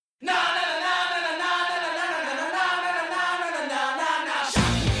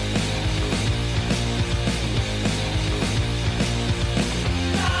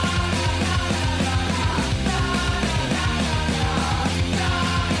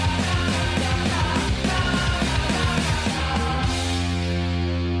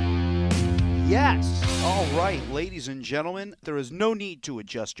Yes! All right, ladies and gentlemen, there is no need to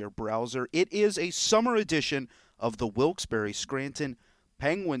adjust your browser. It is a summer edition of the Wilkes-Barre Scranton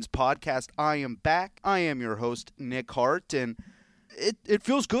Penguins podcast. I am back. I am your host, Nick Hart, and it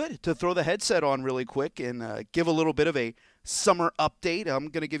feels good to throw the headset on really quick and give a little bit of a summer update. I'm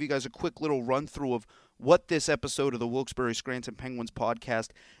going to give you guys a quick little run-through of what this episode of the Wilkes-Barre Scranton Penguins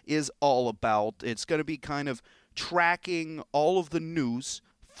podcast is all about. It's going to be kind of tracking all of the news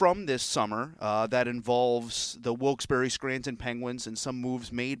from this summer that involves the Wilkes-Barre Scranton Penguins and some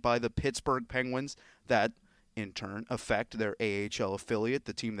moves made by the Pittsburgh Penguins that in turn affect their AHL affiliate,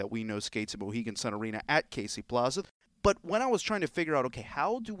 the team that we know skates at Mohegan Sun Arena at Casey Plaza. But when I was trying to figure out, okay,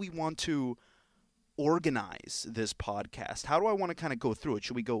 how do we want to organize this podcast? How do I want to kind of go through it?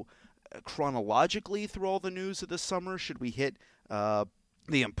 Should we go chronologically through all the news of the summer? Should we hit the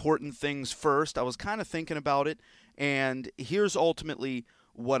important things first? I was kind of thinking about it, and here's ultimately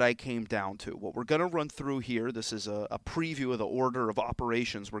what I came down to. What we're going to run through here, this is a preview of the order of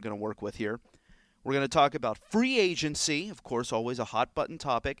operations we're going to work with here. We're going to talk about free agency, of course, always a hot-button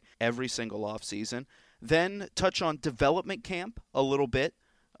topic every single offseason. Then touch on development camp a little bit.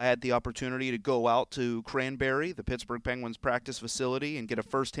 I had the opportunity to go out to Cranberry, the Pittsburgh Penguins practice facility, and get a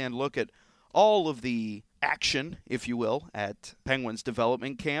first-hand look at all of the action, if you will, at Penguins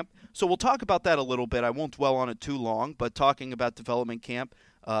development camp. So we'll talk about that a little bit. I won't dwell on it too long, but talking about development camp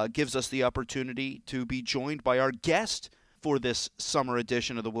gives us the opportunity to be joined by our guest for this summer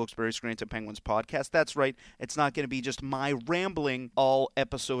edition of the Wilkes-Barre Scranton Penguins podcast. That's right, it's not going to be just my rambling all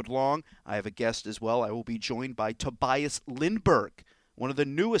episode long. I have a guest as well. I will be joined by Tobias Lindberg, one of the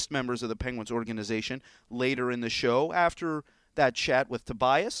newest members of the Penguins organization, later in the show. After that chat with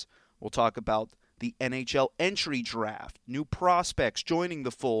Tobias, we'll talk about the NHL entry draft, new prospects joining the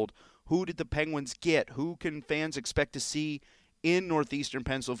fold. Who did the Penguins get? Who can fans expect to see in northeastern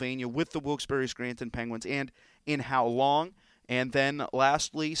Pennsylvania with the Wilkes-Barre Scranton Penguins, and in how long? And then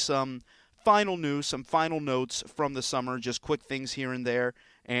lastly, some final news, some final notes from the summer, just quick things here and there,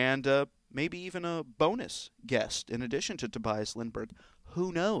 and maybe even a bonus guest in addition to Tobias Lindberg.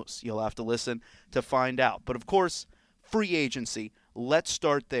 Who knows? You'll have to listen to find out. But of course, free agency. Let's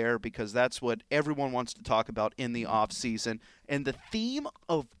start there because that's what everyone wants to talk about in the offseason. And the theme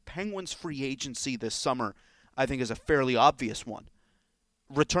of Penguins free agency this summer, I think, is a fairly obvious one.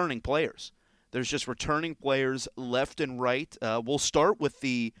 Returning players. There's just returning players left and right. We'll start with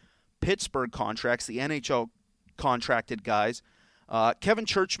the Pittsburgh contracts, the NHL contracted guys. Kevin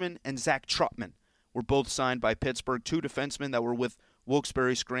Churchman and Zach Trotman were both signed by Pittsburgh, two defensemen that were with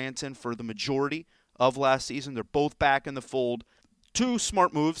Wilkes-Barre Scranton for the majority of last season. They're both back in the fold. Two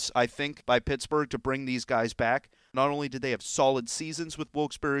smart moves, I think, by Pittsburgh to bring these guys back. Not only did they have solid seasons with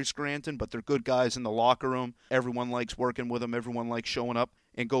Wilkes-Barre Scranton, but they're good guys in the locker room. Everyone likes working with them. Everyone likes showing up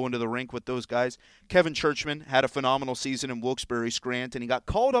and going to the rink with those guys. Kevin Churchman had a phenomenal season in Wilkes-Barre Scranton. He got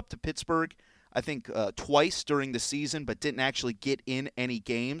called up to Pittsburgh, I think, twice during the season, but didn't actually get in any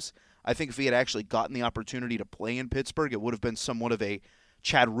games. I think if he had actually gotten the opportunity to play in Pittsburgh, it would have been somewhat of a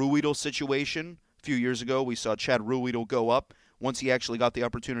Chad Ruhwedel situation. A few years ago, we saw Chad Ruhwedel go up once he actually got the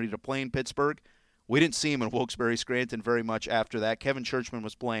opportunity to play in Pittsburgh. We didn't see him in Wilkes-Barre Scranton very much after that. Kevin Churchman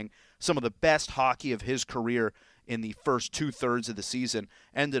was playing some of the best hockey of his career in the first two-thirds of the season.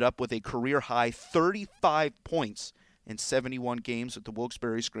 Ended up with a career-high 35 points in 71 games with the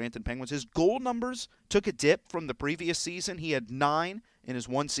Wilkes-Barre Scranton Penguins. His goal numbers took a dip from the previous season. He had 9 in his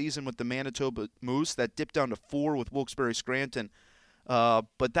one season with the Manitoba Moose. That dipped down to 4 with Wilkes-Barre Scranton.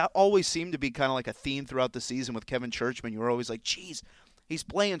 But that always seemed to be kind of like a theme throughout the season with Kevin Churchman. You were always like, geez, he's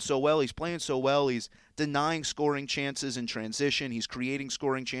playing so well. He's denying scoring chances in transition. He's creating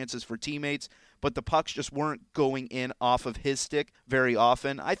scoring chances for teammates. But the pucks just weren't going in off of his stick very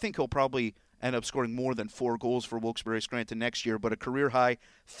often. I think he'll probably end up scoring more than 4 goals for Wilkes-Barre Scranton next year. But a career-high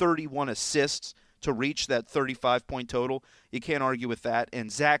 31 assists to reach that 35-point total. You can't argue with that.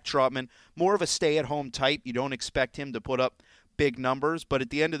 And Zach Trotman, more of a stay-at-home type. You don't expect him to put up big numbers. But at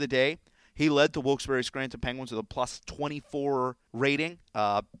the end of the day, he led the Wilkes-Barre Scranton Penguins with a plus 24 rating.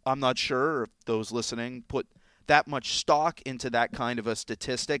 I'm not sure if those listening put that much stock into that kind of a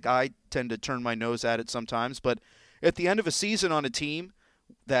statistic. I tend to turn my nose at it sometimes. But at the end of a season on a team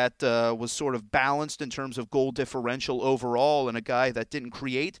that was sort of balanced in terms of goal differential overall and a guy that didn't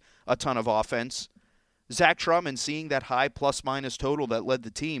create a ton of offense, Zach Trotman seeing that high plus-minus total that led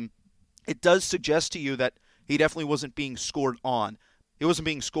the team, it does suggest to you that he definitely wasn't being scored on. He wasn't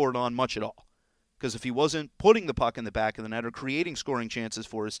being scored on much at all. Because if he wasn't putting the puck in the back of the net or creating scoring chances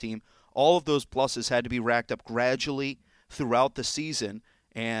for his team, all of those pluses had to be racked up gradually throughout the season,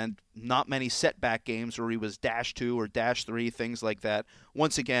 and not many setback games where he was -2 or -3, things like that.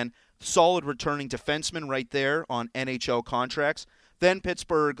 Once again, solid returning defensemen right there on NHL contracts. Then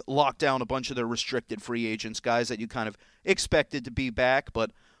Pittsburgh locked down a bunch of their restricted free agents, guys that you kind of expected to be back,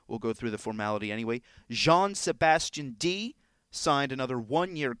 but we'll go through the formality anyway. Jean-Sebastien Dea signed another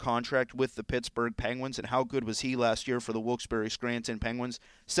one-year contract with the Pittsburgh Penguins, and how good was he last year for the Wilkes-Barre Scranton Penguins?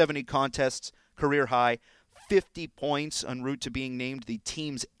 70 contests, career high, 50 points en route to being named the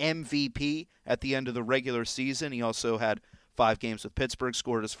team's MVP at the end of the regular season. He also had 5 games with Pittsburgh,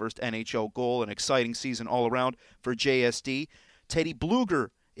 scored his first NHL goal, an exciting season all around for JSD. Teddy Bluger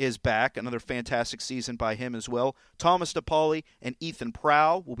is back, another fantastic season by him as well. Thomas DePauli and Ethan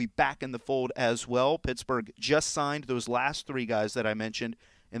Prow will be back in the fold as well. Pittsburgh just signed those last 3 guys that I mentioned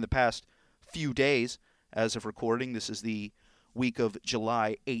in the past few days as of recording. This is the week of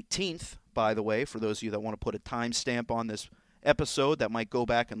July 18th, by the way, for those of you that want to put a timestamp on this episode that might go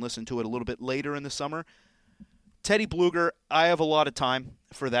back and listen to it a little bit later in the summer. Teddy Bluger, I have a lot of time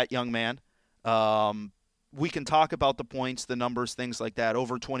for that young man. We can talk about the points, the numbers, things like that.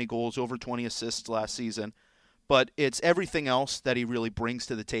 Over 20 goals, over 20 assists last season. But it's everything else that he really brings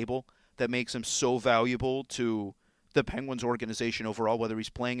to the table that makes him so valuable to the Penguins organization overall, whether he's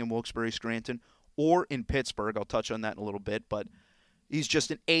playing in Wilkes-Barre Scranton or in Pittsburgh. I'll touch on that in a little bit. But he's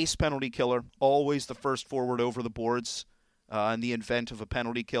just an ace penalty killer, always the first forward over the boards in the event of a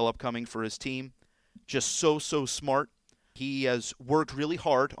penalty kill upcoming for his team. Just so smart. He has worked really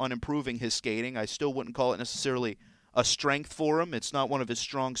hard on improving his skating. I still wouldn't call it necessarily a strength for him. It's not one of his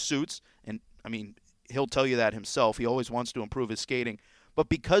strong suits. And, I mean, he'll tell you that himself. He always wants to improve his skating. But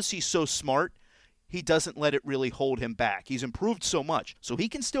because he's so smart, he doesn't let it really hold him back. He's improved so much, so he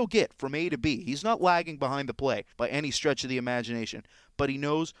can still get from A to B. He's not lagging behind the play by any stretch of the imagination. But he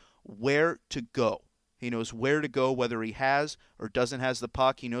knows where to go. He knows where to go, whether he has or doesn't has the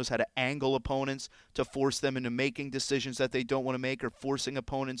puck. He knows how to angle opponents to force them into making decisions that they don't want to make or forcing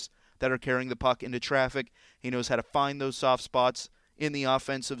opponents that are carrying the puck into traffic. He knows how to find those soft spots in the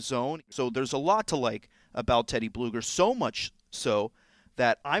offensive zone. So there's a lot to like about Teddy Bluger, so much so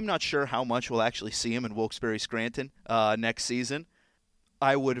that I'm not sure how much we'll actually see him in Wilkes-Barre Scranton next season.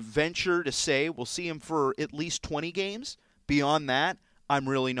 I would venture to say we'll see him for at least 20 games. Beyond that, I'm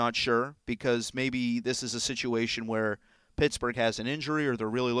really not sure, because maybe this is a situation where Pittsburgh has an injury or they're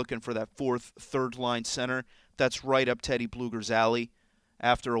really looking for that fourth, third-line center. That's right up Teddy Bluger's alley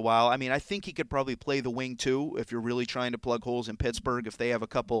after a while. I mean, I think he could probably play the wing too if you're really trying to plug holes in Pittsburgh. If they have a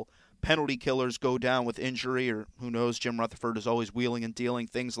couple penalty killers go down with injury, or who knows, Jim Rutherford is always wheeling and dealing,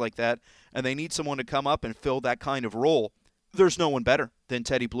 things like that, and they need someone to come up and fill that kind of role. There's no one better than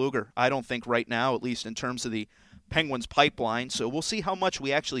Teddy Bluger, I don't think right now, at least in terms of the Penguins pipeline. So we'll see how much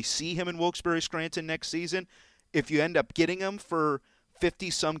we actually see him in Wilkes-Barre Scranton next season. If you end up getting him for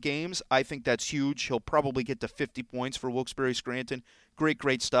 50-some games, I think that's huge. He'll probably get to 50 points for Wilkes-Barre Scranton.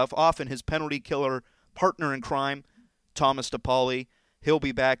 Great stuff. Often his penalty killer partner in crime, Thomas DePauli, he'll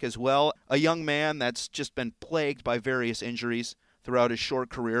be back as well. A young man that's just been plagued by various injuries throughout his short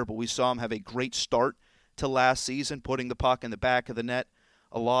career, but we saw him have a great start to last season, putting the puck in the back of the net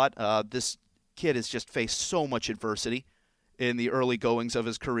a lot. This kid has just faced so much adversity in the early goings of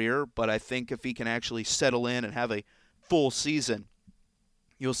his career, but I think if he can actually settle in and have a full season,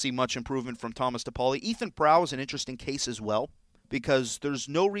 you'll see much improvement from Thomas DePauli. Ethan Prow is an interesting case as well, because there's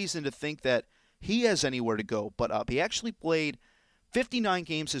no reason to think that he has anywhere to go but up. He actually played 59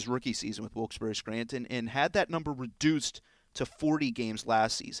 games his rookie season with Wilkes-Barre Scranton and had that number reduced to 40 games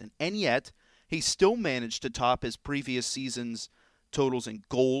last season. And yet, he still managed to top his previous season's totals in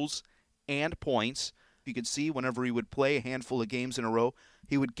goals and points. You could see whenever he would play a handful of games in a row,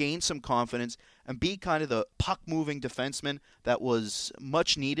 he would gain some confidence and be kind of the puck-moving defenseman that was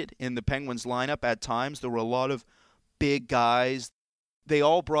much needed in the Penguins lineup at times. There were a lot of big guys. They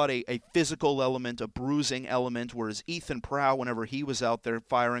all brought a physical element, a bruising element, whereas Ethan Prow, whenever he was out there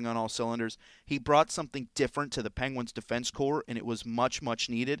firing on all cylinders, he brought something different to the Penguins defense corps, and it was much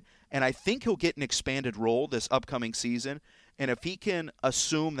needed. And I think he'll get an expanded role this upcoming season. And if he can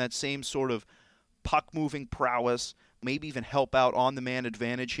assume that same sort of puck-moving prowess, maybe even help out on the man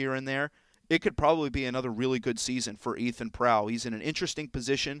advantage here and there, it could probably be another really good season for Ethan Prow. He's in an interesting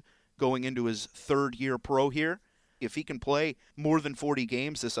position going into his third year pro here. If he can play more than 40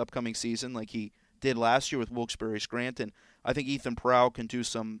 games this upcoming season like he did last year with Wilkes-Barre Scranton, I think Ethan Prow can do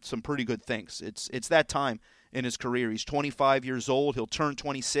some pretty good things. It's that time in his career. He's 25 years old. He'll turn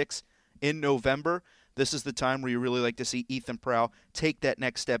 26 in November. This is the time where you really like to see Ethan Prow take that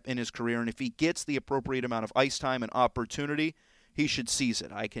next step in his career. And if he gets the appropriate amount of ice time and opportunity, he should seize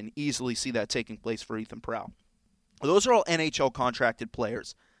it. I can easily see that taking place for Ethan Prow. Those are all NHL contracted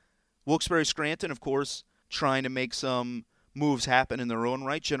players. Wilkes-Barre Scranton, of course, trying to make some moves happen in their own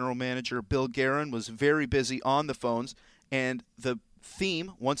right. General Manager Bill Guerin was very busy on the phones, and the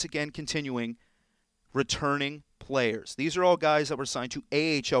theme, once again continuing, returning players. These are all guys that were signed to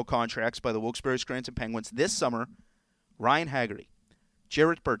AHL contracts by the Wilkes-Barre Scranton Penguins this summer. Ryan Haggerty,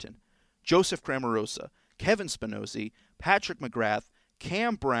 Jarrett Burton, Joseph Cramarosa, Kevin Spinozzi, Patrick McGrath,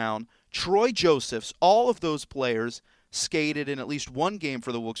 Cam Brown, Troy Josephs, all of those players skated in at least one game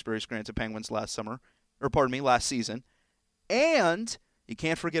for the Wilkes-Barre Scranton Penguins last season. And you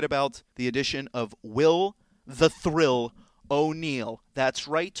can't forget about the addition of Will the Thrill O'Neill. That's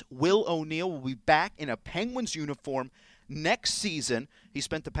right, Will O'Neill will be back in a Penguins uniform next season. He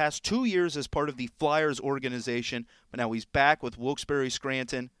spent the past 2 years as part of the Flyers organization, but now he's back with Wilkes-Barre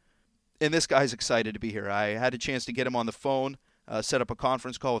Scranton. And this guy's excited to be here. I had a chance to get him on the phone, set up a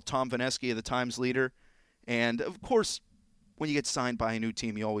conference call with Tom Vaneski of the Times Leader. And, of course, when you get signed by a new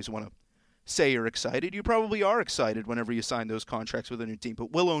team, you always want to say you're excited. You probably are excited whenever you sign those contracts with a new team.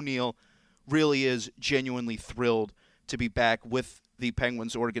 But Will O'Neill really is genuinely thrilled to be back with the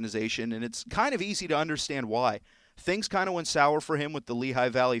Penguins organization. And it's kind of easy to understand why. Things kind of went sour for him with the Lehigh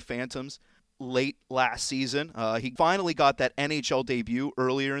Valley Phantoms late last season. He finally got that NHL debut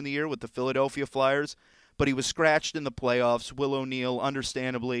earlier in the year with the Philadelphia Flyers, but he was scratched in the playoffs. Will O'Neill,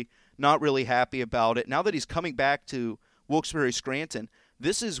 understandably, not really happy about it. Now that he's coming back to Wilkes-Barre Scranton,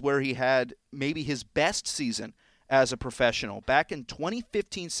 this is where he had maybe his best season as a professional. Back in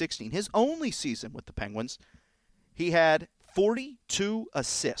 2015-16, his only season with the Penguins, he had 42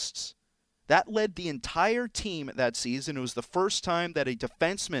 assists. That led the entire team that season. It was the first time that a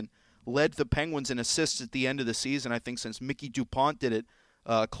defenseman led the Penguins in assists at the end of the season, I think since Mickey DuPont did it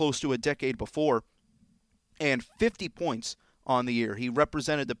close to a decade before. And 50 points on the year. He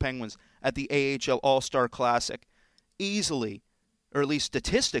represented the Penguins at the AHL All-Star Classic. Easily, or at least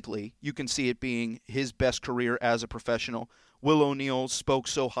statistically, you can see it being his best career as a professional. Will O'Neill spoke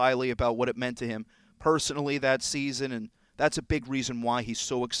so highly about what it meant to him personally that season, and that's a big reason why he's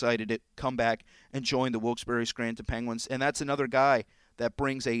so excited to come back and join the Wilkes-Barre Scranton Penguins. And that's another guy that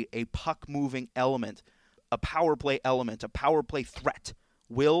brings a puck-moving element, a power play element, a power play threat.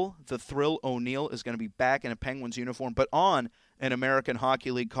 Will the Thrill O'Neill is going to be back in a Penguins uniform, but on an American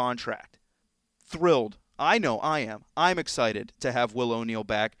Hockey League contract. Thrilled. I know I am. I'm excited to have Will O'Neill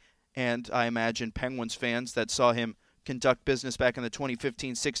back, and I imagine Penguins fans that saw him conduct business back in the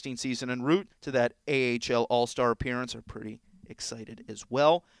 2015-16 season en route to that AHL All-Star appearance are pretty excited as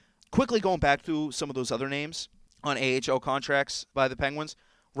well. Quickly going back to some of those other names on AHL contracts by the Penguins,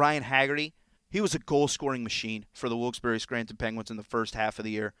 Ryan Haggerty, he was a goal-scoring machine for the Wilkes-Barre Scranton Penguins in the first half of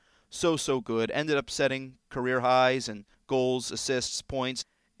the year. So good. Ended up setting career highs and goals, assists, points,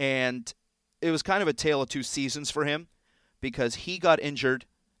 and it was kind of a tale of two seasons for him because he got injured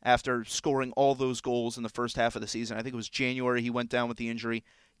after scoring all those goals in the first half of the season. I think it was January he went down with the injury,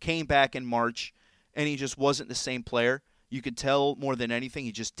 came back in March, and he just wasn't the same player. You could tell more than anything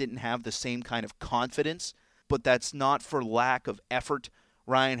he just didn't have the same kind of confidence, but that's not for lack of effort.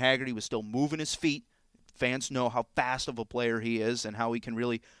 Ryan Haggerty was still moving his feet. Fans know how fast of a player he is and how he can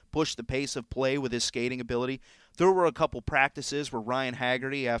really push the pace of play with his skating ability. There were a couple practices where Ryan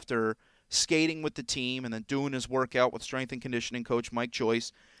Haggerty, after skating with the team and then doing his workout with strength and conditioning coach Mike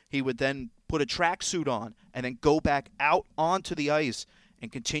Joyce, he would then put a tracksuit on and then go back out onto the ice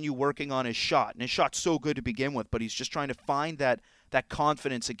and continue working on his shot. And his shot's so good to begin with, but he's just trying to find that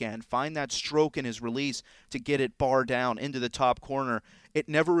confidence again, find that stroke in his release to get it bar down into the top corner. It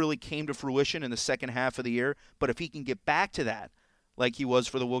never really came to fruition in the second half of the year, but if he can get back to that, like he was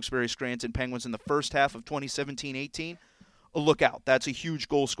for the Wilkes-Barre Scranton Penguins in the first half of 2017-18, look out. That's a huge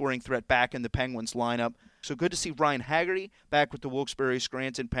goal-scoring threat back in the Penguins lineup. So good to see Ryan Haggerty back with the Wilkes-Barre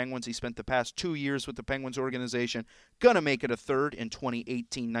Scranton Penguins. He spent the past 2 years with the Penguins organization. Gonna make it a third in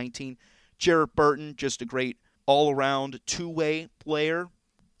 2018-19. Jarrett Burton, just a great all-around two-way player.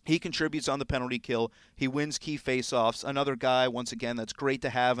 He contributes on the penalty kill. He wins key faceoffs. Another guy, once again, that's great to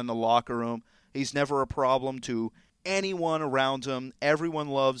have in the locker room. He's never a problem to anyone around him. Everyone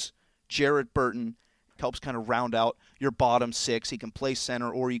loves Jarrett Burton. Helps kind of round out your bottom six. He can play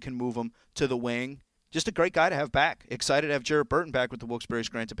center or you can move him to the wing. Just a great guy to have back. Excited to have Jarrett Burton back with the Wilkes-Barre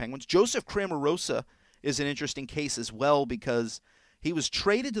Scranton Penguins. Joseph Cramarosa is an interesting case as well because he was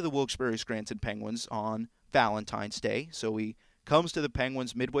traded to the Wilkes-Barre Scranton Penguins on Valentine's Day. So he comes to the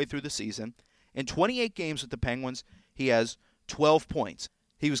Penguins midway through the season. In 28 games with the Penguins, he has 12 points.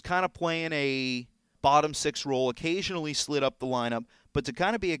 He was kind of playing a bottom six role, occasionally slid up the lineup, but to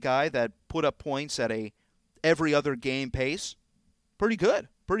kind of be a guy that put up points at a every other game pace, pretty good,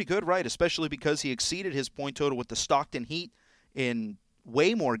 right? Especially because he exceeded his point total with the Stockton Heat in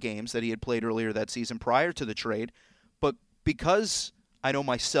way more games that he had played earlier that season prior to the trade. But because I know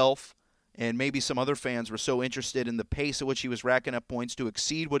myself and maybe some other fans were so interested in the pace at which he was racking up points to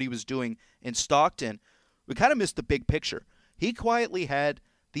exceed what he was doing in Stockton, we kind of missed the big picture. He quietly had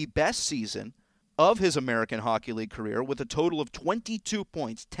the best season of his American Hockey League career with a total of 22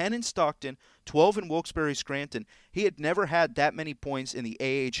 points, 10 in Stockton, 12 in Wilkes-Barre Scranton. He had never had that many points in the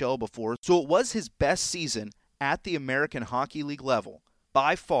AHL before, so it was his best season at the American Hockey League level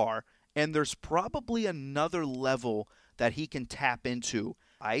by far, and there's probably another level that he can tap into.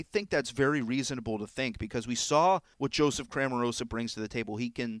 I think that's very reasonable to think because we saw what Joseph Cramarosa brings to the table. He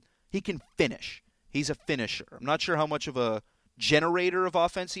can finish. He's a finisher. I'm not sure how much of a generator of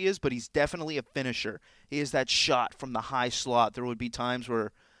offense he is, but he's definitely a finisher. He is that shot from the high slot. There would be times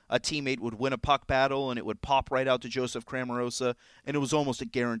where a teammate would win a puck battle and it would pop right out to Joseph Cramarosa, and it was almost a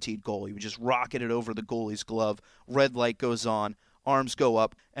guaranteed goal. He would just rocket it over the goalie's glove. Red light goes on, arms go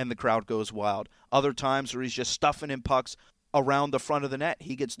up, and the crowd goes wild. Other times where he's just stuffing in pucks around the front of the net.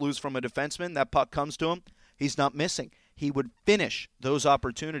 He gets loose from a defenseman. That puck comes to him. He's not missing. He would finish those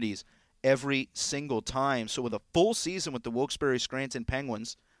opportunities every single time. So with a full season with the Wilkes-Barre Scranton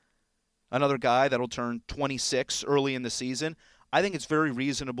Penguins, another guy that'll turn 26 early in the season, I think it's very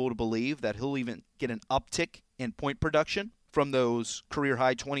reasonable to believe that he'll even get an uptick in point production from those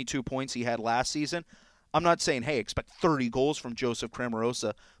career-high 22 points he had last season. I'm not saying, hey, expect 30 goals from Joseph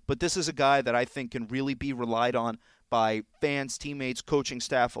Cramarosa, but this is a guy that I think can really be relied on by fans, teammates, coaching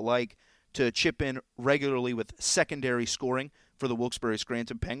staff alike to chip in regularly with secondary scoring for the Wilkes-Barre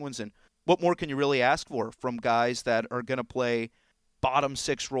Scranton Penguins. And what more can you really ask for from guys that are going to play bottom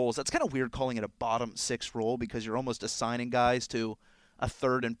six roles? That's kind of weird calling it a bottom six role because you're almost assigning guys to a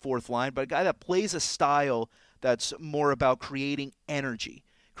third and fourth line, but a guy that plays a style that's more about creating energy,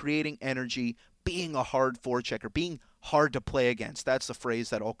 being a hard forechecker, being hard to play against. That's the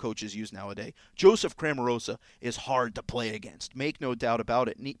phrase that all coaches use nowadays. Joseph Cramarosa is hard to play against. Make no doubt about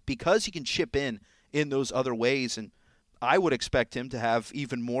it. And because he can chip in those other ways, and I would expect him to have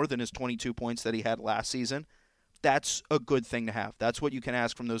even more than his 22 points that he had last season, that's a good thing to have. That's what you can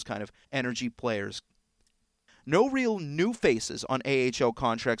ask from those kind of energy players. No real new faces on AHL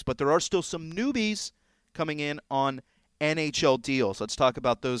contracts, but there are still some newbies coming in on NHL deals. Let's talk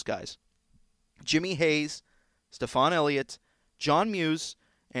about those guys. Jimmy Hayes, Stefan Elliott, John Muse,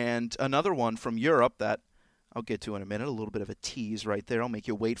 and another one from Europe that I'll get to in a minute. A little bit of a tease right there. I'll make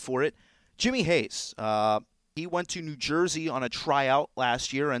you wait for it. Jimmy Hayes, he went to New Jersey on a tryout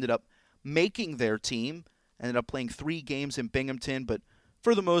last year, ended up making their team, ended up playing 3 games in Binghamton, but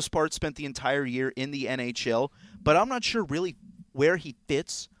for the most part spent the entire year in the NHL. But I'm not sure really where he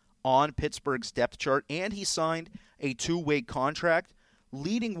fits on Pittsburgh's depth chart, and he signed a 2-way contract,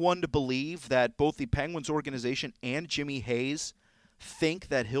 leading one to believe that both the Penguins organization and Jimmy Hayes think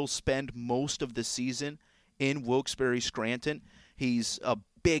that he'll spend most of the season in Wilkes-Barre Scranton. He's a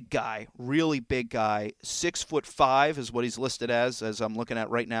big guy, really big guy. 6'5" is what he's listed as I'm looking at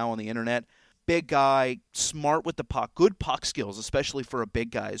right now on the internet. Big guy, smart with the puck, good puck skills, especially for a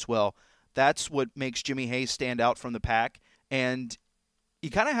big guy as well. That's what makes Jimmy Hayes stand out from the pack. And you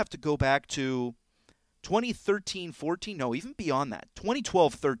kind of have to go back to 2013-14, no, even beyond that,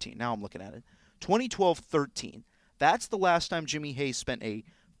 2012-13, now I'm looking at it, 2012-13, that's the last time Jimmy Hayes spent a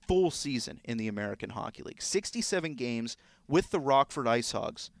full season in the American Hockey League, 67 games with the Rockford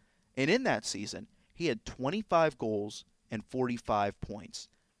IceHogs, and in that season, he had 25 goals and 45 points.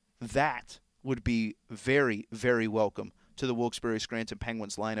 That would be very, very welcome to the Wilkes-Barre Scranton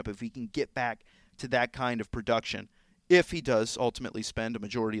Penguins lineup if he can get back to that kind of production. If he does ultimately spend a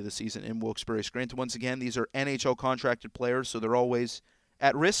majority of the season in Wilkes-Barre Scranton. Once again, these are NHL contracted players, so they're always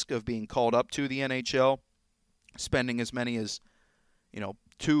at risk of being called up to the NHL, spending as many as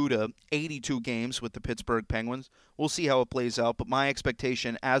 2 to 82 games with the Pittsburgh Penguins. We'll see how it plays out, but my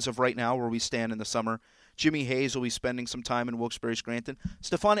expectation as of right now, where we stand in the summer, Jimmy Hayes will be spending some time in Wilkes-Barre Scranton.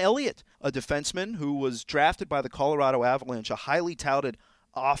 Stefan Elliott, a defenseman who was drafted by the Colorado Avalanche, a highly touted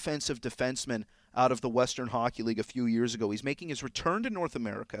offensive defenseman out of the Western Hockey League a few years ago. He's making his return to North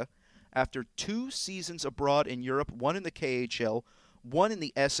America after 2 seasons abroad in Europe, 1 in the KHL, 1 in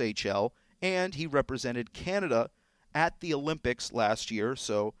the SHL, and he represented Canada at the Olympics last year,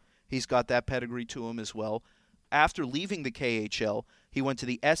 so he's got that pedigree to him as well. After leaving the KHL, he went to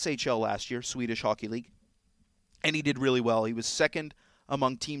the SHL last year, Swedish Hockey League, and he did really well. He was second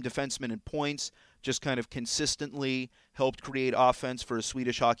among team defensemen in points, just kind of consistently helped create offense for a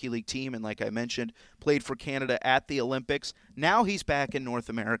Swedish Hockey League team, and like I mentioned, played for Canada at the Olympics. Now he's back in North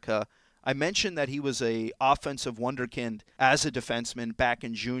America. I mentioned that he was a offensive wonderkind as a defenseman back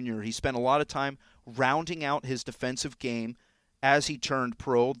in junior. He spent a lot of time rounding out his defensive game as he turned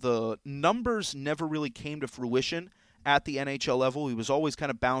pro. The numbers never really came to fruition at the NHL level. He was always kind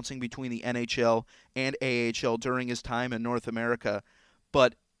of bouncing between the NHL and AHL during his time in North America.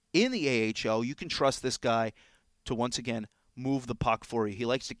 But in the AHL, you can trust this guy to, once again, move the puck for you. He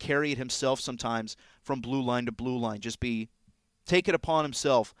likes to carry it himself sometimes from blue line to blue line. Take it upon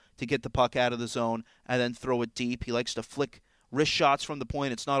himself to get the puck out of the zone and then throw it deep. He likes to flick wrist shots from the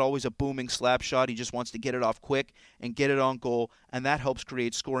point. It's not always a booming slap shot. He just wants to get it off quick and get it on goal, and that helps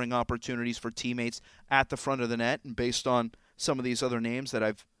create scoring opportunities for teammates at the front of the net. And based on some of these other names that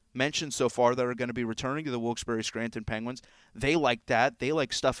I've mentioned so far that are going to be returning to the Wilkes-Barre Scranton Penguins, they like that. They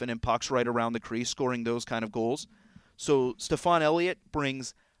like stuffing in pucks right around the crease, scoring those kind of goals. So Stefan Elliott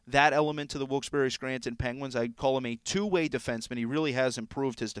brings that element to the Wilkes-Barre Scranton Penguins. I'd call him a two-way defenseman. He really has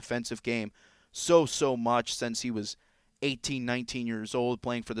improved his defensive game so much since he was 18, 19 years old,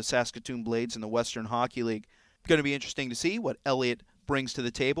 playing for the Saskatoon Blades in the Western Hockey League. Going to be interesting to see what Elliott brings to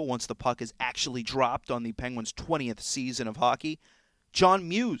the table once the puck is actually dropped on the Penguins' 20th season of hockey. John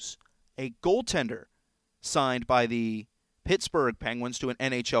Muse, a goaltender signed by the Pittsburgh Penguins to an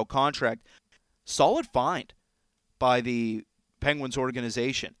NHL contract. Solid find by the Penguins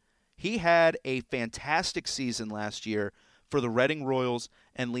organization. He had a fantastic season last year for the Reading Royals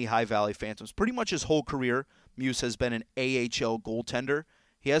and Lehigh Valley Phantoms. Pretty much his whole career, Muse has been an AHL goaltender.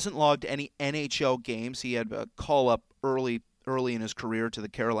 He hasn't logged any NHL games. He had a call-up early in his career to the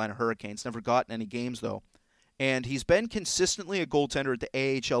Carolina Hurricanes. Never gotten any games, though. And he's been consistently a goaltender at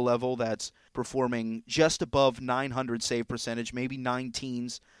the AHL level that's performing just above 900 save percentage, maybe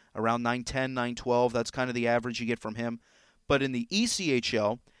 9-teens, around 910, 912. That's kind of the average you get from him. But in the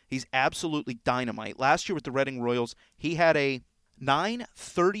ECHL, he's absolutely dynamite. Last year with the Reading Royals, he had a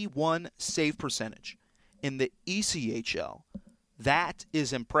 931 save percentage in the ECHL. That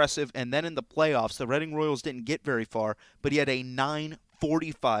is impressive. And then in the playoffs, the Reading Royals didn't get very far, but he had a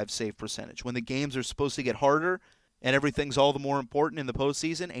 945 save percentage. When the games are supposed to get harder and everything's all the more important in the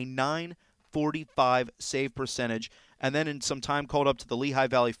postseason, a 945 save percentage. And then in some time called up to the Lehigh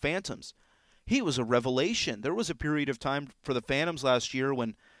Valley Phantoms, he was a revelation. There was a period of time for the Phantoms last year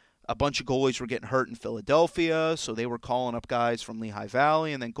when a bunch of goalies were getting hurt in Philadelphia, so they were calling up guys from Lehigh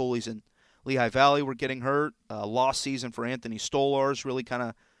Valley, and then goalies in Lehigh Valley were getting hurt. Lost season for Anthony Stolarz really kind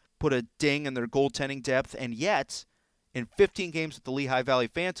of put a ding in their goaltending depth, and yet in 15 games with the Lehigh Valley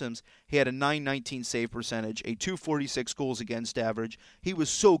Phantoms, he had a 919 save percentage, a 246 goals against average. He was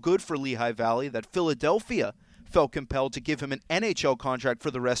so good for Lehigh Valley that Philadelphia felt compelled to give him an NHL contract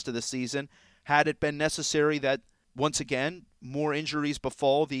for the rest of the season. Had it been necessary that, once again, more injuries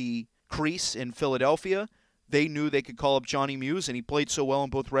befall the crease in Philadelphia, they knew they could call up Johnny Muse, and he played so well in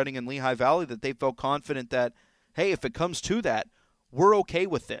both Reading and Lehigh Valley that they felt confident that, hey, if it comes to that, we're okay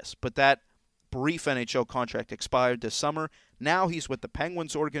with this. But that brief NHL contract expired this summer. Now he's with the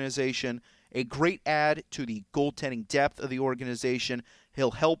Penguins organization, a great add to the goaltending depth of the organization.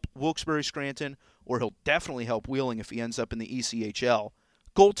 He'll help Wilkes-Barre Scranton, or he'll definitely help Wheeling if he ends up in the ECHL.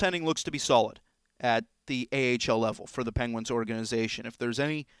 Goaltending looks to be solid at the AHL level for the Penguins organization. If there's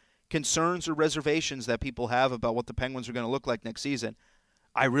any concerns or reservations that people have about what the Penguins are going to look like next season,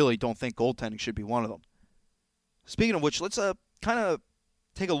 I really don't think goaltending should be one of them. Speaking of which, let's kind of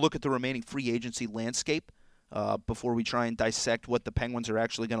take a look at the remaining free agency landscape before we try and dissect what the Penguins are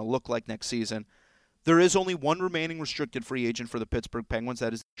actually going to look like next season. There is only one remaining restricted free agent for the Pittsburgh Penguins.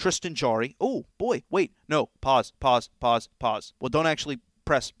 That is Tristan Jarry. Oh, boy, wait, no, pause. Well, don't actually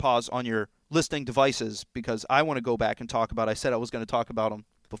press pause on your listening devices because I want to go back and talk about, I said I was going to talk about him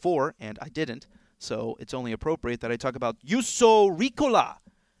before, and I didn't. So it's only appropriate that I talk about Juuso Riikola,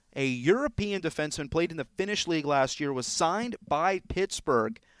 a European defenseman, played in the Finnish league last year, was signed by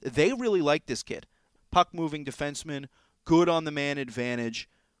Pittsburgh. They really like this kid. Puck-moving defenseman, good on the man advantage,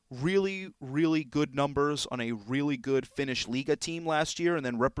 really, really good numbers on a really good Finnish Liiga team last year, and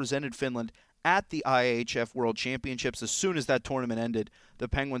then represented Finland at the IIHF World Championships. As soon as that tournament ended, the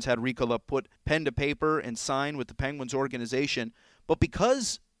Penguins had Riikola put pen to paper and sign with the Penguins organization. But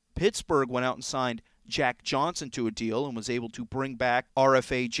because Pittsburgh went out and signed Jack Johnson to a deal and was able to bring back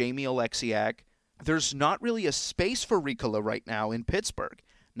RFA Jamie Alexiak, there's not really a space for Riikola right now in Pittsburgh.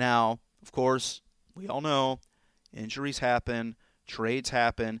 Now, of course, we all know injuries happen, trades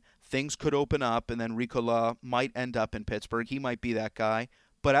happen, things could open up, and then Riikola might end up in Pittsburgh. He might be that guy.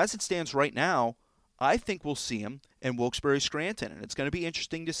 But as it stands right now, I think we'll see him in Wilkes-Barre Scranton, and it's going to be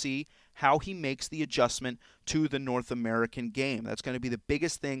interesting to see how he makes the adjustment to the North American game. That's going to be the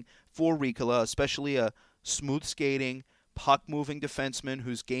biggest thing for Riikola, especially a smooth-skating, puck-moving defenseman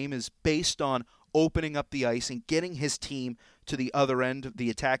whose game is based on opening up the ice and getting his team to the other end of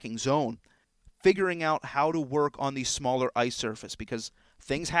the attacking zone. figuring out how to work on the smaller ice surface, because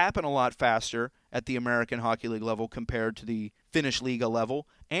things happen a lot faster at the American Hockey League level compared to the Finnish Liiga level,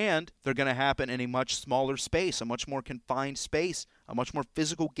 and they're going to happen in a much smaller space, a much more confined space, a much more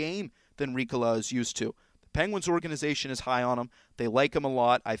physical game than Riikola is used to. The Penguins organization is high on him. They like him a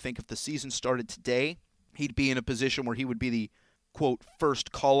lot. I think if the season started today, he'd be in a position where he would be the, quote,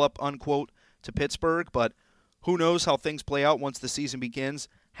 first call-up, unquote, to Pittsburgh, but who knows how things play out once the season begins.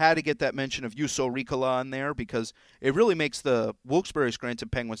 Had to get that mention of Juuso Riikola in there because it really makes the Wilkes-Barre Scranton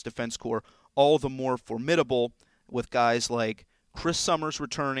Penguins defense corps all the more formidable with guys like Chris Summers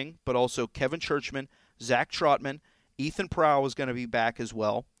returning, but also Kevin Churchman, Zach Trotman, Ethan Prow is going to be back as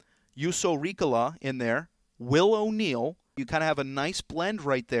well. Juuso Riikola in there, Will O'Neill. You kind of have a nice blend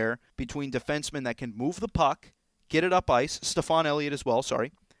right there between defensemen that can move the puck, get it up ice, Stefan Elliott as well,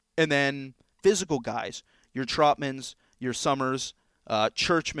 and then physical guys, your Trotmans, your Summers,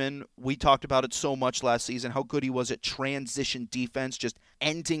 Churchman. We talked about it so much last season, how good he was at transition defense, just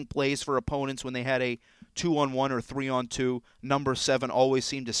ending plays for opponents when they had a 2-on-1 or 3-on-2. Number 7 always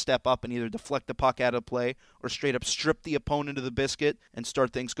seemed to step up and either deflect the puck out of play or straight up strip the opponent of the biscuit and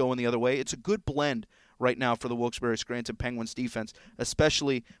start things going the other way. It's a good blend right now for the Wilkes-Barre Scranton Penguins defense,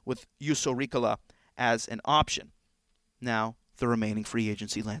 especially with Juuso Riikola as an option. Now, the remaining free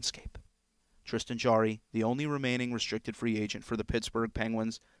agency landscape. Tristan Jarry, the only remaining restricted free agent for the Pittsburgh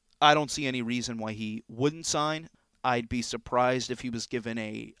Penguins. I don't see any reason why he wouldn't sign. I'd be surprised if he was given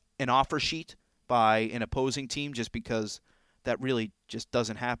an offer sheet by an opposing team, just because that really just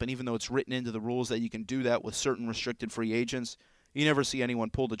doesn't happen. Even though it's written into the rules that you can do that with certain restricted free agents, you never see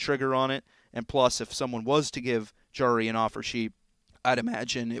anyone pull the trigger on it. And plus, if someone was to give Jarry an offer sheet, I'd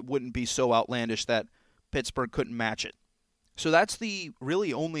imagine it wouldn't be so outlandish that Pittsburgh couldn't match it. So that's the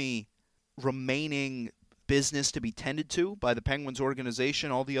really only remaining business to be tended to by the Penguins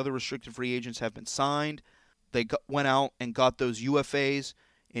organization. All the other restricted free agents have been signed. They went out and got those UFAs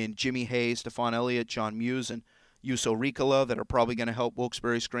in Jimmy Hayes, Stefan Elliott, John Muse, and Juuso Riikola that are probably going to help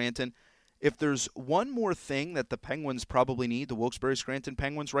Wilkes-Barre Scranton. If there's one more thing that the Penguins probably need, the Wilkes-Barre Scranton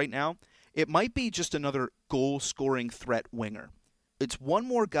Penguins right now, it might be just another goal-scoring threat winger. It's one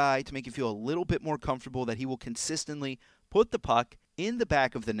more guy to make you feel a little bit more comfortable that he will consistently put the puck in the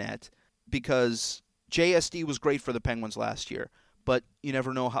back of the net, because JSD was great for the Penguins last year, but you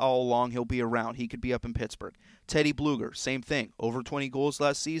never know how long he'll be around. He could be up in Pittsburgh. Teddy Bluger, same thing. Over 20 goals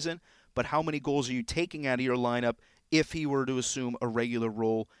last season, but how many goals are you taking out of your lineup if he were to assume a regular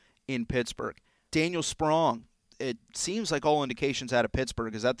role in Pittsburgh? Daniel Sprong, it seems like all indications out of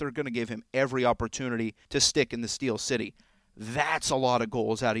Pittsburgh is that they're going to give him every opportunity to stick in the Steel City. That's a lot of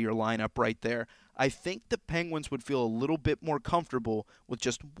goals out of your lineup right there. I think the Penguins would feel a little bit more comfortable with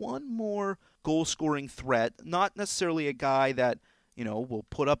just one more goal-scoring threat. Not necessarily a guy that, will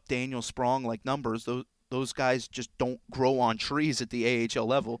put up Daniel Sprong-like numbers. Those guys just don't grow on trees at the AHL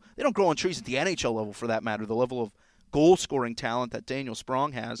level. They don't grow on trees at the NHL level, for that matter, the level of goal-scoring talent that Daniel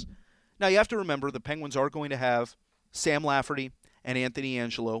Sprong has. Now, you have to remember the Penguins are going to have Sam Lafferty and Anthony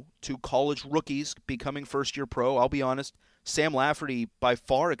Angelo, 2 college rookies becoming first-year pro. I'll be honest, Sam Lafferty by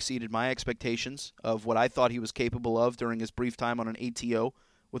far exceeded my expectations of what I thought he was capable of during his brief time on an ATO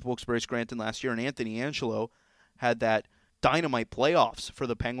with Wilkes-Barre Scranton last year. And Anthony Angelo had that dynamite playoffs for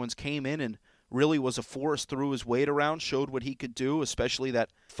the Penguins, came in and really was a force, threw his weight around, showed what he could do, especially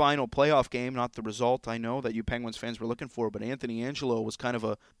that final playoff game. Not the result, I know, that you Penguins fans were looking for, but Anthony Angelo was kind of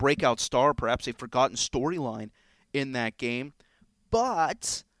a breakout star, perhaps a forgotten storyline in that game.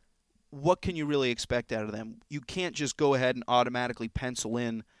 But what can you really expect out of them? You can't just go ahead and automatically pencil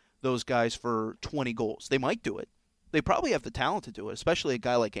in those guys for 20 goals. They might do it. They probably have the talent to do it, especially a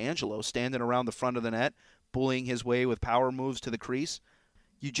guy like Angelo standing around the front of the net, bullying his way with power moves to the crease.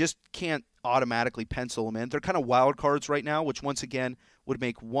 You just can't automatically pencil them in. They're kind of wild cards right now, which once again would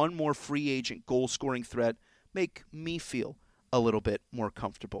make one more free agent goal-scoring threat make me feel a little bit more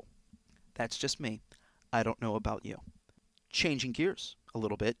comfortable. That's just me. I don't know about you. Changing gears a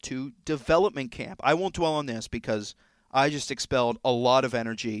little bit to development camp. I won't dwell on this because I just expelled a lot of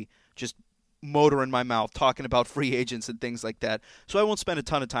energy, just motor in my mouth, talking about free agents and things like that. So I won't spend a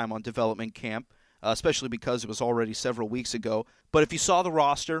ton of time on development camp, especially because it was already several weeks ago. But if you saw the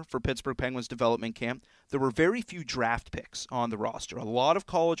roster for Pittsburgh Penguins development camp, there were very few draft picks on the roster. A lot of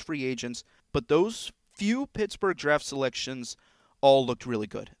college free agents, but those few Pittsburgh draft selections all looked really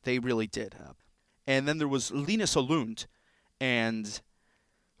good. They really did. And then there was Linus Alund, and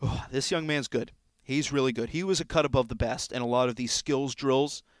this young man's good. He's really good. He was a cut above the best, and a lot of these skills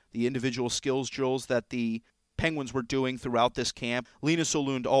drills, the individual skills drills that the Penguins were doing throughout this camp, Linus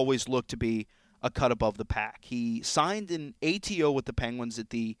Alund always looked to be a cut above the pack. He signed an ATO with the Penguins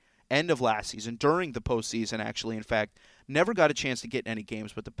at the end of last season, during the postseason actually, in fact, never got a chance to get any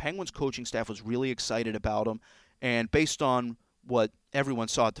games, but the Penguins coaching staff was really excited about him. And based on what everyone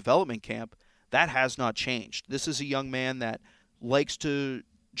saw at development camp, that has not changed. This is a young man that likes to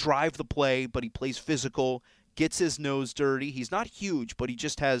drive the play, but he plays physical, gets his nose dirty. He's not huge, but he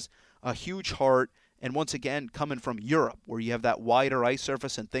just has a huge heart. And once again, coming from Europe, where you have that wider ice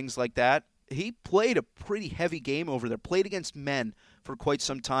surface and things like that, he played a pretty heavy game over there, played against men for quite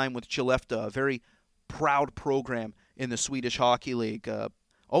some time with Skellefteå, a very proud program in the Swedish Hockey League,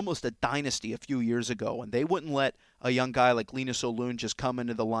 almost a dynasty a few years ago. And they wouldn't let a young guy like Linus Åhlund just come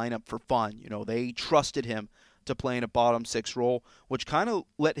into the lineup for fun. You know, they trusted him to play in a bottom six role, which kind of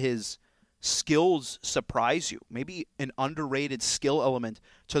let his skills surprise you. Maybe an underrated skill element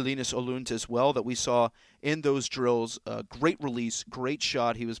to Linus Åhlund as well that we saw in those drills. Great release, great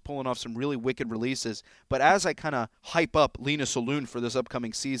shot. He was pulling off some really wicked releases. But as I kind of hype up Linus Åhlund for this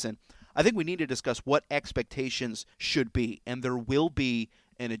upcoming season, I think we need to discuss what expectations should be. And there will be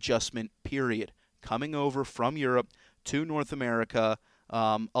an adjustment period coming over from Europe to North America.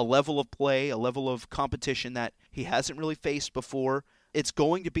 A level of play, a level of competition that he hasn't really faced before. It's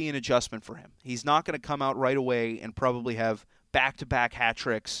going to be an adjustment for him. He's not going to come out right away and probably have back-to-back hat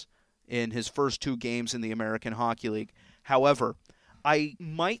tricks in his first 2 games in the American Hockey League. However, I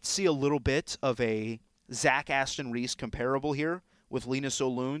might see a little bit of a Zach Aston Reese comparable here with Linus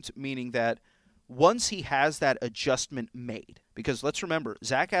Åhlund, meaning that once he has that adjustment made, because let's remember,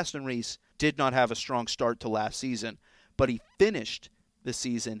 Zach Aston Reese did not have a strong start to last season, but he finished the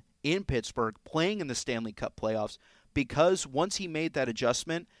season in Pittsburgh playing in the Stanley Cup playoffs, because once he made that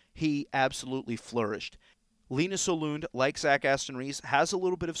adjustment, he absolutely flourished. Linus Åhlund, like Zach Aston Reese, has a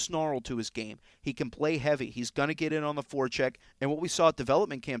little bit of snarl to his game. He can play heavy. He's going to get in on the forecheck. And what we saw at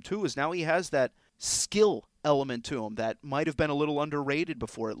development camp, too, is now he has that skill element to him that might have been a little underrated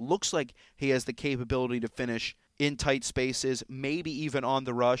before. It looks like he has the capability to finish in tight spaces, maybe even on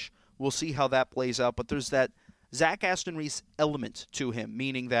the rush. We'll see how that plays out. But there's that Zach Aston Reese element to him,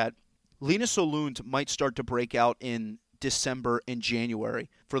 meaning that Linus Åhlund might start to break out in December and January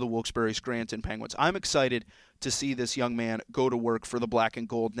for the Wilkes-Barre Scranton Penguins. I'm excited to see this young man go to work for the Black and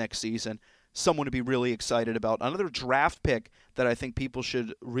Gold next season. Someone to be really excited about. Another draft pick that I think people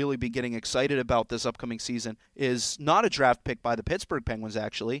should really be getting excited about this upcoming season is not a draft pick by the Pittsburgh Penguins,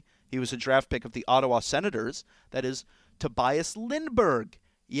 actually. He was a draft pick of the Ottawa Senators. That is Tobias Lindberg.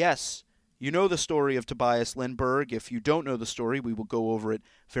 Yes, you know the story of Tobias Lindberg. If you don't know the story, we will go over it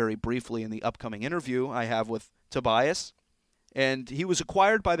very briefly in the upcoming interview I have with Tobias. And he was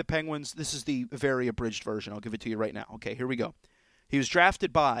acquired by the Penguins. This is the very abridged version. I'll give it to you right now. Okay, here we go. He was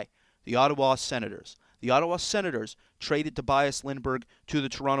drafted by the Ottawa Senators. The Ottawa Senators traded Tobias Lindberg to the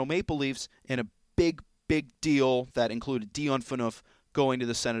Toronto Maple Leafs in a big, big deal that included Dion Phaneuf going to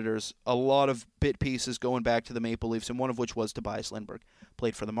the Senators. A lot of bit pieces going back to the Maple Leafs, and one of which was Tobias Lindberg.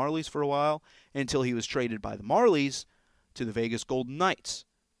 Played for the Marlies for a while until he was traded by the Marlies to the Vegas Golden Knights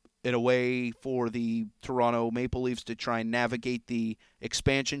in a way for the Toronto Maple Leafs to try and navigate the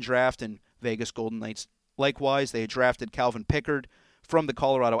expansion draft, and Vegas Golden Knights likewise. They had drafted Calvin Pickard from the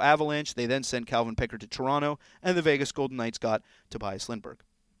Colorado Avalanche. They then sent Calvin Pickard to Toronto, and the Vegas Golden Knights got Tobias Lindberg.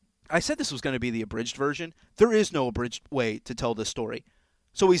 I said this was going to be the abridged version. There is no abridged way to tell this story.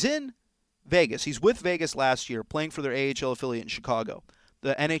 So he's in Vegas. He's with Vegas last year, playing for their AHL affiliate in Chicago.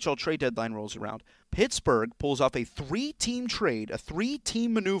 The NHL trade deadline rolls around. Pittsburgh pulls off a 3-team trade, a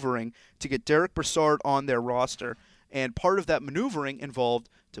 3-team maneuvering to get Derek Brassard on their roster. And part of that maneuvering involved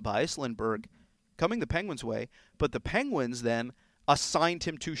Tobias Lindberg coming the Penguins' way, but the Penguins then assigned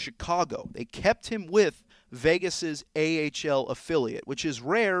him to Chicago. They kept him with Vegas's AHL affiliate, which is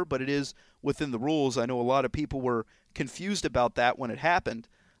rare, but it is within the rules. I know a lot of people were confused about that when it happened.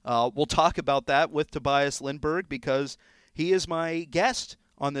 We'll talk about that with Tobias Lindberg because he is my guest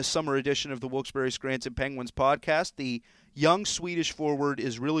on this summer edition of the Wilkes-Barre Scranton Penguins podcast. The young Swedish forward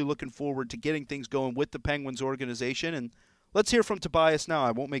is really looking forward to getting things going with the Penguins organization. And let's hear from Tobias now.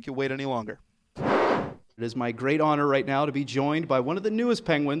 I won't make you wait any longer. It is my great honor right now to be joined by one of the newest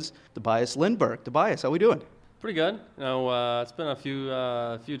Penguins, Tobias Lindberg. Tobias, how are we doing? Pretty good. It's been a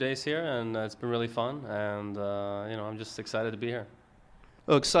few days here, and it's been really fun. And I'm just excited to be here.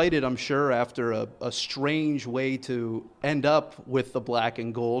 Well, excited, I'm sure, after a strange way to end up with the Black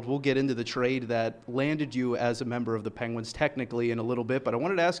and Gold. We'll get into the trade that landed you as a member of the Penguins technically in a little bit, but I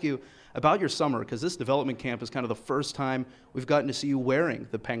wanted to ask you about your summer, because this development camp is kind of the first time we've gotten to see you wearing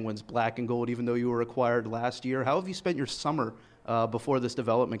the Penguins Black and Gold, even though you were acquired last year. How have you spent your summer before this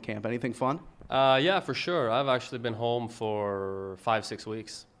development camp? Anything fun? Yeah, for sure. I've actually been home for 5-6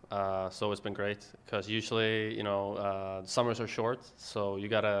 weeks. so it's been great because usually, summers are short, so you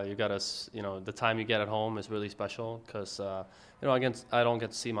gotta, the time you get at home is really special because, I don't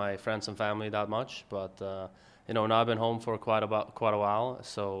get to see my friends and family that much, but now I've been home for quite a while,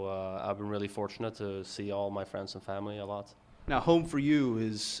 so I've been really fortunate to see all my friends and family a lot. Now, home for you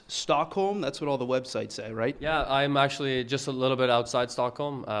is Stockholm. That's what all the websites say, right? Yeah, I'm actually just a little bit outside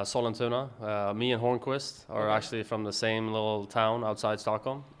Stockholm, Sollentuna. Me and Hornquist are actually from the same little town outside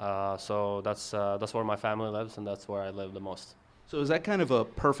Stockholm. So that's where my family lives, and that's where I live the most. So is that kind of a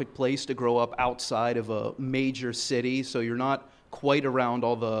perfect place to grow up outside of a major city? So you're not quite around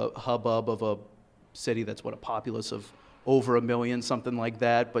all the hubbub of a city that's a populace of over 1 million, something like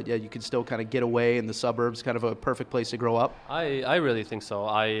that, but yeah, you can still kind of get away in the suburbs, kind of a perfect place to grow up? I really think so.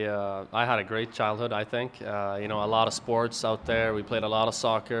 I had a great childhood, I think. A lot of sports out there. We played a lot of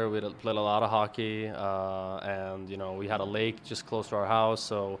soccer, we played a lot of hockey, and, we had a lake just close to our house,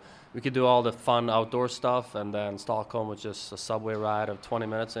 so we could do all the fun outdoor stuff, and then Stockholm was just a subway ride of 20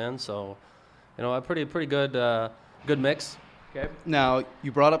 minutes in, so, a pretty good mix. Okay. Now,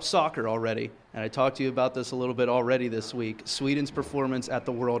 you brought up soccer already, and I talked to you about this a little bit already this week. Sweden's performance at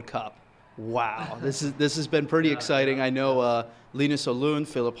the World Cup. Wow, this has been pretty exciting. I know Linus Olund,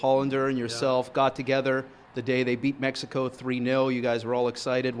 Philip Hollander, and yourself got together the day they beat Mexico 3-0. You guys were all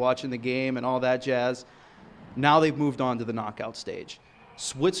excited watching the game and all that jazz. Now they've moved on to the knockout stage.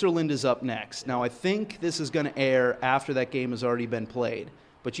 Switzerland is up next. Now, I think this is going to air after that game has already been played,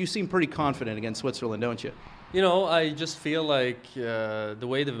 but you seem pretty confident against Switzerland, don't you? I just feel like the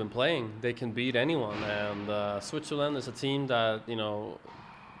way they've been playing, they can beat anyone. And Switzerland is a team that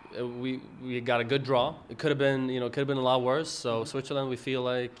we got a good draw. It could have been a lot worse. So Switzerland, we feel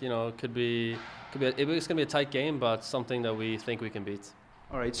like it's going to be a tight game, but something that we think we can beat.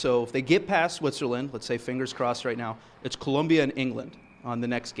 All right. So if they get past Switzerland, let's say fingers crossed right now, it's Colombia and England on the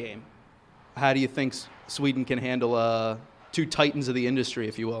next game. How do you think Sweden can handle two titans of the industry,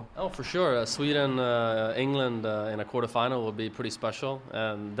 if you will? Oh, for sure. Sweden, England in a quarterfinal will be pretty special.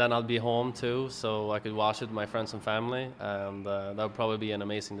 And then I'll be home too, so I could watch it with my friends and family. And that would probably be an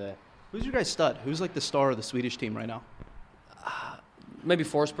amazing day. Who's your guys' stud? Who's like the star of the Swedish team right now? Maybe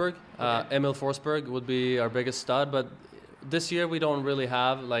Forsberg. Okay. Emil Forsberg would be our biggest stud. But this year we don't really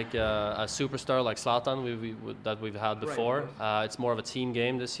have like a superstar like Zlatan that we've had before. Right. It's more of a team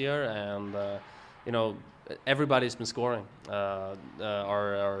game this year. And, everybody's been scoring.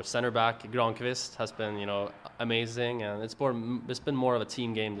 Our center back Granqvist has been, amazing, and it's been more of a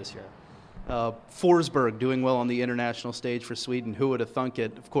team game this year. Forsberg doing well on the international stage for Sweden. Who would have thunk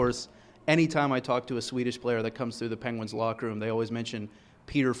it? Of course, anytime I talk to a Swedish player that comes through the Penguins locker room, they always mention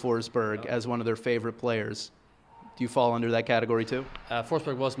Peter Forsberg as one of their favorite players. Do you fall under that category too?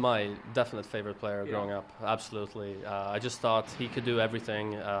 Forsberg was my definite favorite player growing up. Absolutely. I just thought he could do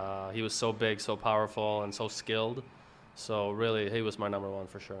everything. He was so big, so powerful, and so skilled. So really, he was my number one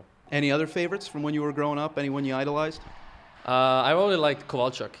for sure. Any other favorites from when you were growing up? Anyone you idolized? I really liked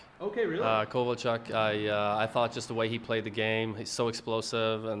Kowalczyk. Okay, really? Kowalczyk, I thought just the way he played the game, he's so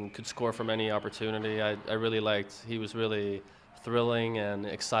explosive and could score from any opportunity. I really liked. He was really thrilling and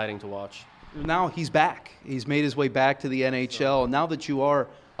exciting to watch. Now he's back. He's made his way back to the NHL. Now that you are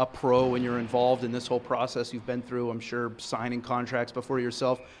a pro and you're involved in this whole process you've been through, I'm sure, signing contracts before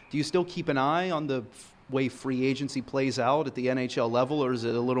yourself, do you still keep an eye on the way free agency plays out at the NHL level, or is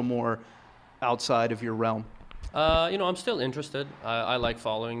it a little more outside of your realm? I'm still interested. I like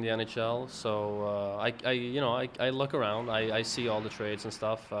following the NHL, so I look around. I see all the trades and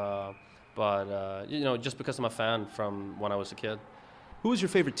stuff, but just because I'm a fan from when I was a kid. Who was your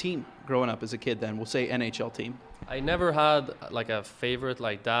favorite team growing up as a kid then? We'll say NHL team. I never had like a favorite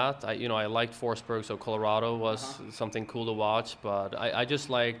like that. I liked Forsberg, so Colorado was something cool to watch, but I just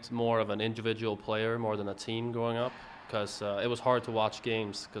liked more of an individual player more than a team growing up, because it was hard to watch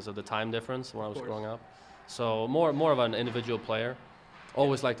games because of the time difference when I was growing up. So more of an individual player.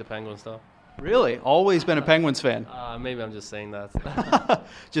 Always liked the Penguins though. Really? Always been a Penguins fan? Maybe I'm just saying that.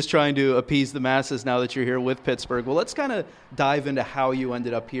 Just trying to appease the masses now that you're here with Pittsburgh. Well, let's kind of dive into how you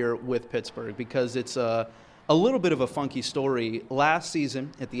ended up here with Pittsburgh, because it's a little bit of a funky story. Last season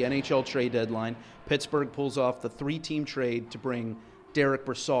at the NHL trade deadline, Pittsburgh pulls off the 3-team trade to bring Derek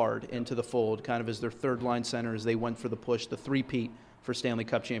Brassard into the fold, kind of as their third-line center as they went for the push, the three-peat for Stanley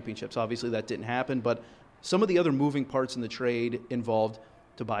Cup championships. Obviously, that didn't happen, but some of the other moving parts in the trade involved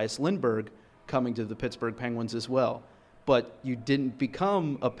Tobias Lindberg coming to the Pittsburgh Penguins as well. But you didn't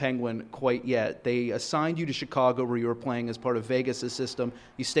become a Penguin quite yet. They assigned you to Chicago, where you were playing as part of Vegas' system.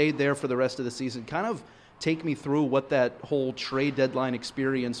 You stayed there for the rest of the season. Kind of take me through what that whole trade deadline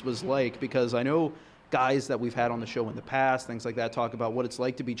experience was like, because I know guys that we've had on the show in the past, things like that, talk about what it's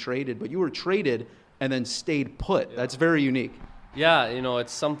like to be traded. But you were traded and then stayed put. Yeah. That's very unique. Yeah,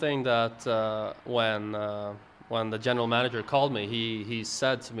 it's something that when the general manager called me, he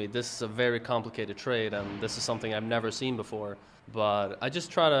said to me, this is a very complicated trade, and this is something I've never seen before. But I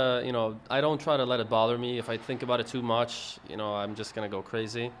just try to, I don't try to let it bother me. If I think about it too much, I'm just going to go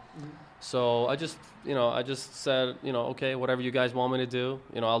crazy. Mm-hmm. So I just said, okay, whatever you guys want me to do,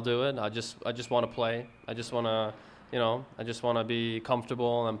 I'll do it. I just want to play. I just want to be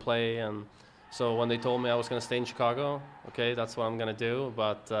comfortable and play. And so when they told me I was going to stay in Chicago, okay, that's what I'm going to do.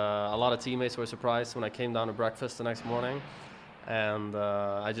 But a lot of teammates were surprised when I came down to breakfast the next morning. And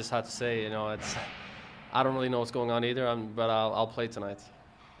I just had to say, I don't really know what's going on either, but I'll play tonight.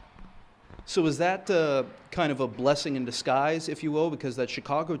 So is that kind of a blessing in disguise, if you will, because that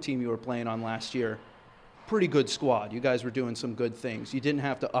Chicago team you were playing on last year, pretty good squad. You guys were doing some good things. You didn't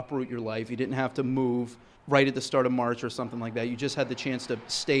have to uproot your life. You didn't have to move right at the start of March or something like that. You just had the chance to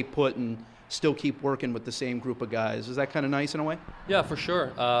stay put and still keep working with the same group of guys. Is that kind of nice in a way? Yeah, for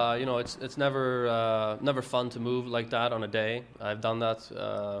sure. It's never fun to move like that on a day. I've done that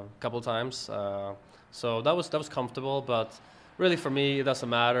a couple times. So that was comfortable, but really for me it doesn't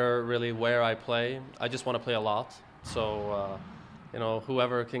matter really where I play. I just want to play a lot. So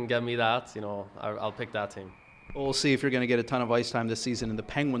whoever can get me that, I'll pick that team. Well, we'll see if you're going to get a ton of ice time this season in the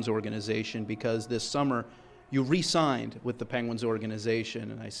Penguins organization, because this summer you re-signed with the Penguins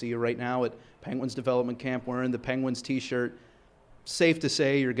organization, and I see you right now at Penguins development camp wearing the Penguins t-shirt. Safe to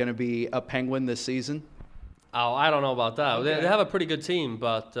say you're going to be a Penguin this season? Oh, I don't know about that. Okay. They have a pretty good team,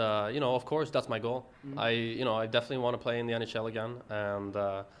 but of course that's my goal. Mm-hmm. I definitely want to play in the NHL again, and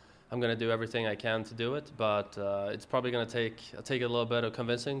I'm going to do everything I can to do it. But it's probably going to take a little bit of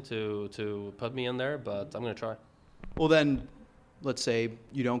convincing to put me in there, but I'm going to try. Well, then, let's say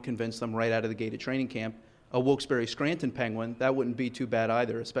you don't convince them right out of the gate at training camp. A Wilkes-Barre Scranton Penguin, that wouldn't be too bad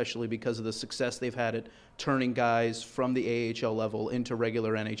either, especially because of the success they've had at turning guys from the AHL level into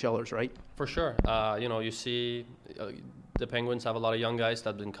regular NHLers, right? For sure. You see the Penguins have a lot of young guys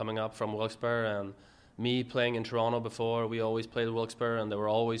that have been coming up from Wilkes-Barre, and me playing in Toronto before, we always played Wilkes-Barre, and they were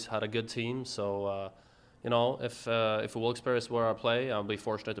always had a good team. So, if Wilkes-Barre is where I play, I'll be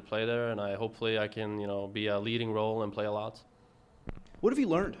fortunate to play there, and hopefully I can, be a leading role and play a lot. What have you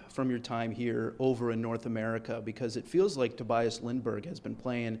learned from your time here over in North America? Because it feels like Tobias Lindberg has been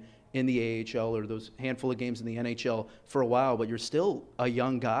playing in the AHL or those handful of games in the NHL for a while, but you're still a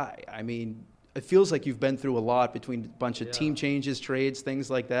young guy. I mean, it feels like you've been through a lot between a bunch of team changes, trades, things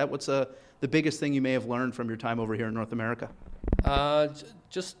like that. What's the biggest thing you may have learned from your time over here in North America? I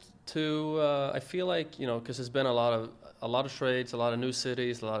feel like, because there's been a lot of trades, a lot of new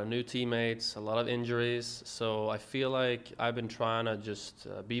cities, a lot of new teammates, a lot of injuries. So I feel like I've been trying to just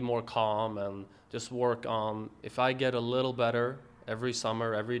be more calm and just work on, if I get a little better every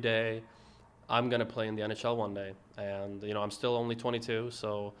summer, every day, I'm going to play in the NHL one day. And, I'm still only 22,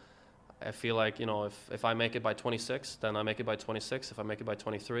 so I feel like, if I make it by 26, then I make it by 26. If I make it by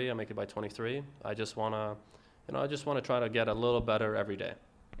 23, I make it by 23. I just want to try to get a little better every day.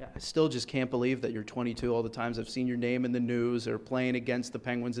 Yeah, I still just can't believe that you're 22. All the times I've seen your name in the news or playing against the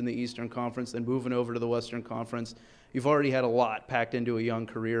Penguins in the Eastern Conference, then moving over to the Western Conference. You've already had a lot packed into a young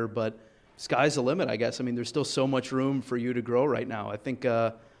career, but sky's the limit, I guess. I mean, there's still so much room for you to grow right now. I think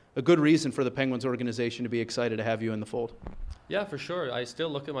a good reason for the Penguins organization to be excited to have you in the fold. Yeah, for sure. I still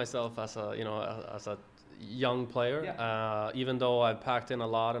look at myself as a young player, even though I've packed in a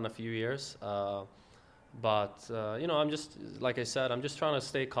lot in a few years. But I'm just, like I said, I'm just trying to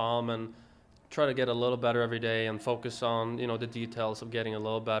stay calm and try to get a little better every day and focus on, the details of getting a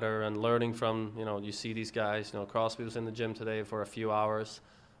little better and learning from, you see these guys, Crosby was in the gym today for a few hours.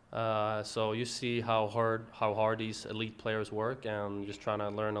 So you see how hard these elite players work, and just trying to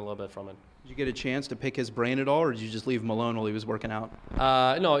learn a little bit from it. Did you get a chance to pick his brain at all, or did you just leave him alone while he was working out?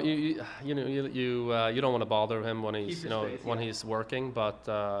 No, you don't want to bother him when he's he's working. But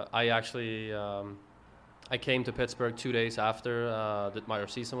I actually I came to Pittsburgh 2 days after my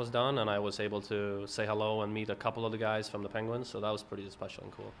season was done, and I was able to say hello and meet a couple of the guys from the Penguins. So that was pretty special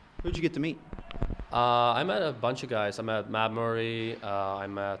and cool. Who'd you get to meet? I met a bunch of guys. I met Matt Murray. I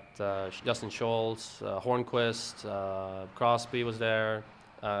met Justin Schultz, Hornquist. Crosby was there.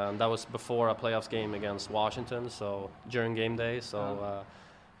 That was before a playoffs game against Washington, so during game day. So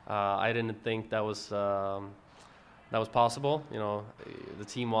I didn't think that was possible. The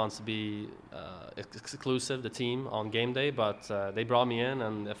team wants to be exclusive, the team, on game day, but they brought me in,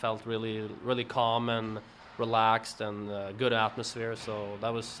 and it felt really, really calm and relaxed and good atmosphere. So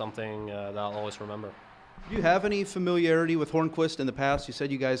that was something that I'll always remember. Do you have any familiarity with Hornquist in the past? You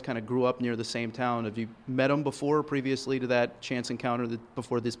said you guys kind of grew up near the same town. Have you met him before, previously to that chance encounter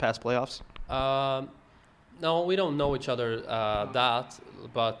before this past playoffs? No, we don't know each other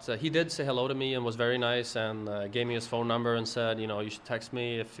but he did say hello to me and was very nice and gave me his phone number and said, you should text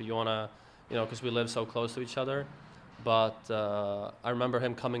me if you want to, because we live so close to each other. But I remember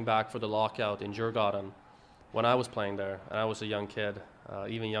him coming back for the lockout in Djurgården when I was playing there, and I was a young kid,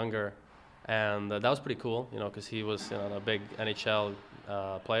 even younger. And that was pretty cool, because he was a big NHL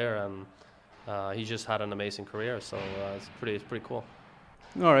player, and he just had an amazing career. So it's pretty cool.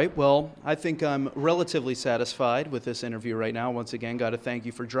 All right. Well, I think I'm relatively satisfied with this interview right now. Once again, got to thank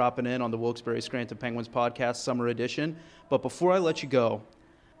you for dropping in on the Wilkes-Barre Scranton Penguins podcast summer edition. But before I let you go,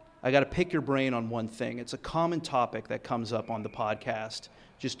 I got to pick your brain on one thing. It's a common topic that comes up on the podcast,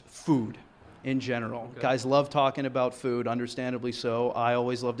 just food in general. Okay. Guys love talking about food, understandably so. I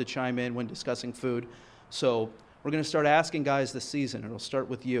always love to chime in when discussing food. So we're going to start asking guys this season, and it'll start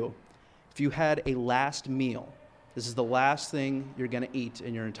with you. If you had a last meal, this is the last thing you're going to eat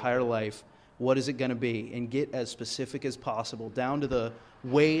in your entire life, what is it going to be? And get as specific as possible, down to the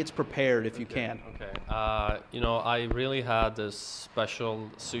way it's prepared if you can. Okay. I really had this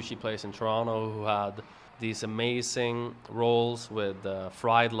special sushi place in Toronto who had these amazing rolls with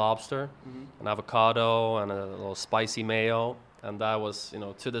fried lobster, an avocado, and a little spicy mayo. And that was,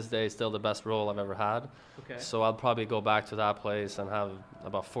 to this day, still the best roll I've ever had. Okay. So I'll probably go back to that place and have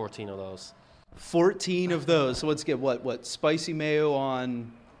about 14 of those. 14 of those. So let's get what spicy mayo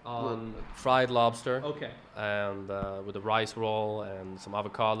on fried lobster. Okay. And with a rice roll and some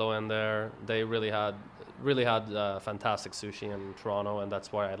avocado in there. They really had fantastic sushi in Toronto, and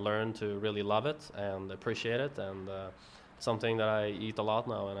that's why I learned to really love it and appreciate it, and something that I eat a lot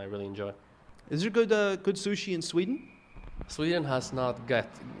now and I really enjoy. Is there good sushi in Sweden? Sweden has not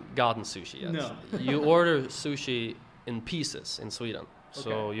gotten sushi yet. No. You order sushi in pieces in Sweden. Okay.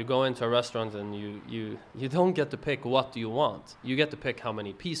 So you go into a restaurant and you don't get to pick what you want. You get to pick how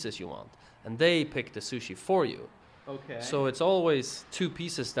many pieces you want. And they pick the sushi for you. Okay. So it's always 2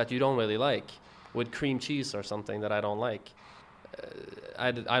 pieces that you don't really like with cream cheese or something that I don't like.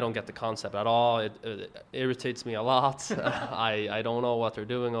 I don't get the concept at all. It irritates me a lot. I don't know what they're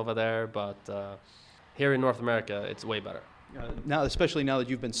doing over there, but here in North America, it's way better. Now, especially now that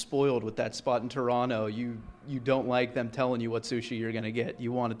you've been spoiled with that spot in Toronto, you don't like them telling you what sushi you're going to get.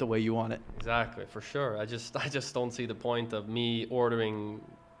 You want it the way you want it. Exactly, for sure. I just don't see the point of me ordering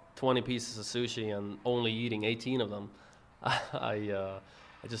 20 pieces of sushi and only eating 18 of them. I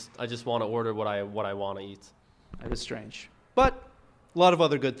just want to order what I want to eat. That is strange. But a lot of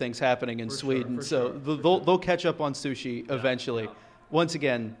other good things happening in Sweden, they'll catch up on sushi eventually. Yeah. Once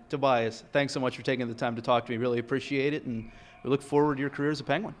again, Tobias, thanks so much for taking the time to talk to me. Really appreciate it, and we look forward to your career as a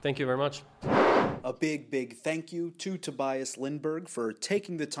Penguin. Thank you very much. A big thank you to Tobias Lindberg for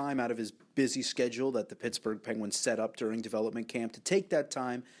taking the time out of his busy schedule that the Pittsburgh Penguins set up during development camp to take that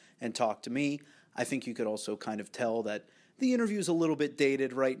time and talk to me. I think you could also kind of tell that the interview is a little bit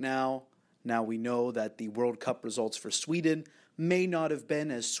dated right now. Now we know that the World Cup results for Sweden may not have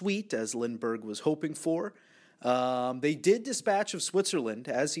been as sweet as Lindberg was hoping for. They did dispatch of Switzerland,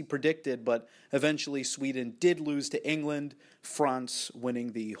 as he predicted, but eventually Sweden did lose to England, France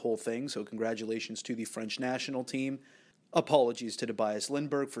winning the whole thing, so congratulations to the French national team. Apologies to Tobias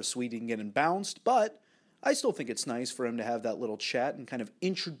Lindberg for Sweden getting bounced, but I still think it's nice for him to have that little chat and kind of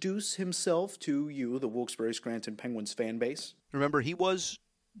introduce himself to you, the Wilkes-Barre Scranton Penguins fan base. Remember, he was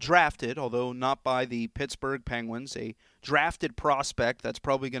drafted, although not by the Pittsburgh Penguins, a drafted prospect that's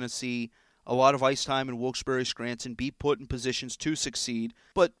probably going to see a lot of ice time in Wilkes-Barre Scranton, be put in positions to succeed.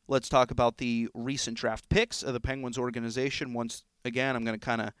 But let's talk about the recent draft picks of the Penguins organization. Once again, I'm going to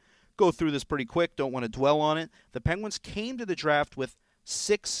kind of go through this pretty quick, don't want to dwell on it. The Penguins came to the draft with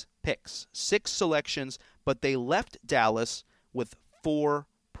 6 picks, 6 selections, but they left Dallas with 4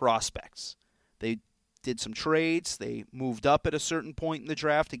 prospects. They did some trades. They moved up at a certain point in the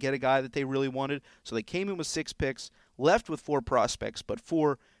draft to get a guy that they really wanted. So they came in with 6 picks, left with 4 prospects, but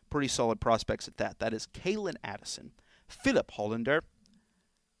 4 pretty solid prospects at that. That is Calen Addison, Philip Hollander,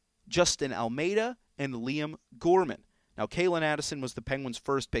 Justin Almeida, and Liam Gorman. Now, Calen Addison was the Penguins'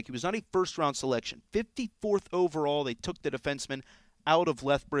 first pick. He was not a first-round selection. 54th overall, they took the defenseman out of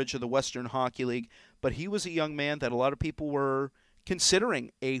Lethbridge of the Western Hockey League, but he was a young man that a lot of people were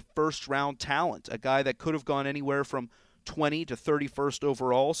considering a first-round talent, a guy that could have gone anywhere from 20 to 31st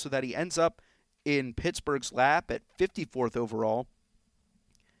overall, so that he ends up in Pittsburgh's lap at 54th overall.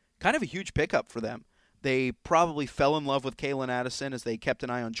 Kind of a huge pickup for them. They probably fell in love with Calen Addison as they kept an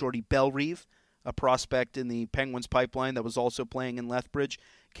eye on Jordy Bellerive, a prospect in the Penguins pipeline that was also playing in Lethbridge.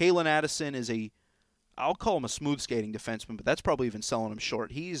 Calen Addison is a I'll call him a smooth skating defenseman, but that's probably even selling him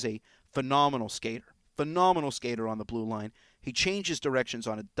short. He's a phenomenal skater. Phenomenal skater on the blue line. He changes directions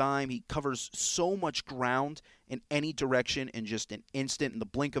on a dime. He covers so much ground in any direction in just an instant, in the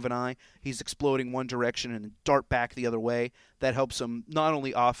blink of an eye. He's exploding one direction and dart back the other way. That helps him not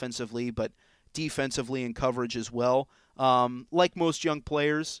only offensively, but defensively in coverage as well. Like most young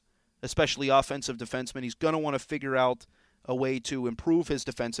players, especially offensive defensemen, he's going to want to figure out a way to improve his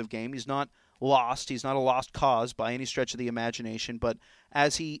defensive game. He's not lost. He's not a lost cause by any stretch of the imagination, but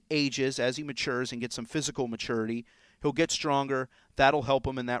as he ages, as he matures and gets some physical maturity, he'll get stronger. That'll help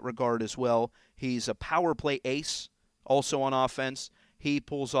him in that regard as well. He's a power play ace, also on offense. He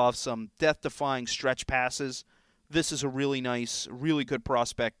pulls off some death-defying stretch passes. This is a really nice, really good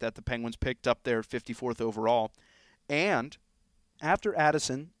prospect that the Penguins picked up there, 54th overall. And after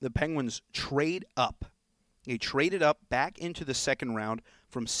Addison, the Penguins trade up. They traded up back into the second round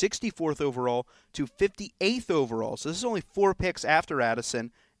from 64th overall to 58th overall. So this is only 4 picks after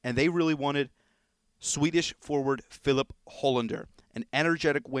Addison, and they really wanted Swedish forward Filip Hollander, an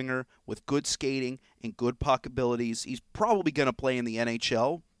energetic winger with good skating and good puck abilities. He's probably going to play in the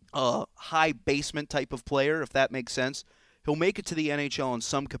NHL, a high basement type of player, if that makes sense. He'll make it to the NHL in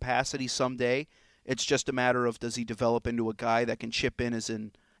some capacity someday. It's just a matter of, does he develop into a guy that can chip in as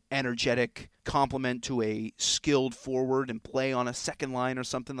an energetic complement to a skilled forward and play on a second line or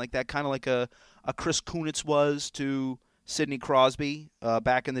something like that, kind of like a Chris Kunitz was to Sidney Crosby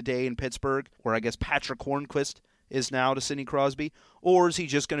back in the day in Pittsburgh, or I guess Patrick Hornquist is now to Sidney Crosby? Or is he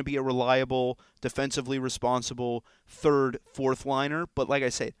just going to be a reliable, defensively responsible third, fourth liner? But like I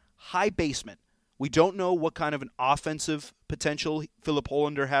said, high basement. We don't know what kind of an offensive potential Filip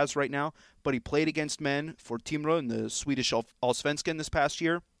Hollander has right now, but he played against men for Timrå in the Swedish Allsvenskan this past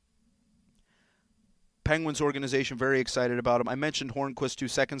year. Penguins organization very excited about him. I mentioned Hornquist 2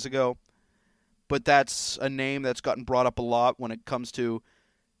 seconds ago, but that's a name that's gotten brought up a lot when it comes to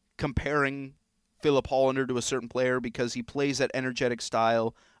comparing Filip Hollander to a certain player because he plays that energetic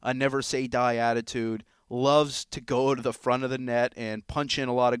style, a never-say-die attitude, loves to go to the front of the net and punch in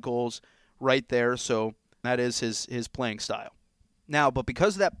a lot of goals right there, so that is his playing style. Now, but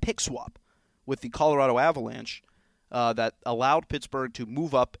because of that pick swap with the Colorado Avalanche, that allowed Pittsburgh to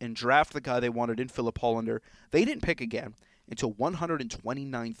move up and draft the guy they wanted in Filip Hollander, they didn't pick again until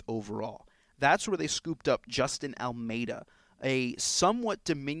 129th overall. That's where they scooped up Justin Almeida, a somewhat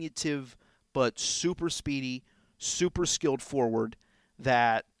diminutive but super speedy, super skilled forward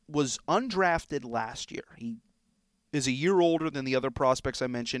that was undrafted last year. He is a year older than the other prospects I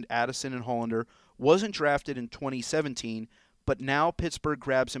mentioned, Addison and Hollander, wasn't drafted in 2017, but now Pittsburgh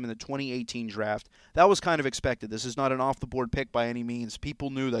grabs him in the 2018 draft. That was kind of expected. This is not an off-the-board pick by any means. People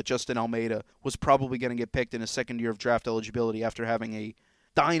knew that Justin Almeida was probably going to get picked in his second year of draft eligibility after having a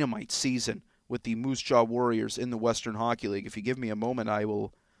dynamite season with the Moose Jaw Warriors in the Western Hockey League. If you give me a moment, I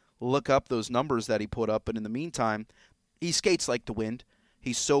will look up those numbers that he put up. But in the meantime, he skates like the wind.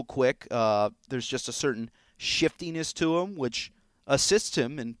 He's so quick. There's just a certain shiftiness to him, which assists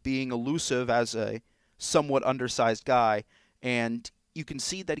him in being elusive as a somewhat undersized guy. And you can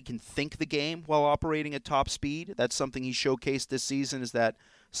see that he can think the game while operating at top speed. That's something he showcased this season, is that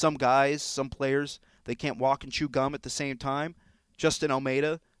some guys, some players, they can't walk and chew gum at the same time. Justin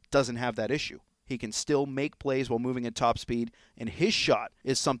Almeida doesn't have that issue. He can still make plays while moving at top speed, and his shot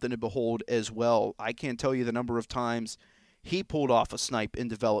is something to behold as well. I can't tell you the number of times he pulled off a snipe in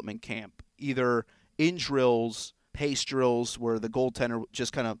development camp, either in drills, pace drills, where the goaltender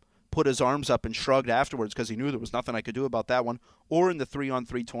just kind of put his arms up and shrugged afterwards because he knew there was nothing I could do about that one, or in the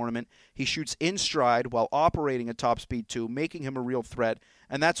 3-on-3 tournament. He shoots in stride while operating at top speed too, making him a real threat,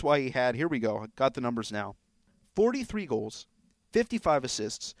 and that's why he had, here we go, I got the numbers now, 43 goals, 55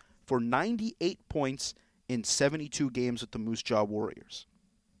 assists for 98 points in 72 games with the Moose Jaw Warriors.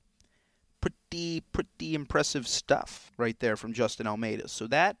 Pretty impressive stuff right there from Justin Almeida. So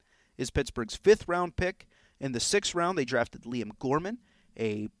that is Pittsburgh's 5th round pick. In the 6th round, they drafted Liam Gorman,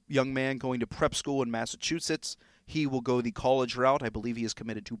 a young man going to prep school in Massachusetts. He will go the college route. I believe he is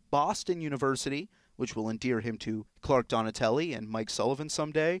committed to Boston University, which will endear him to Clark Donatelli and Mike Sullivan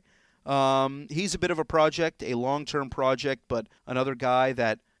someday. He's a bit of a project, a long-term project, but another guy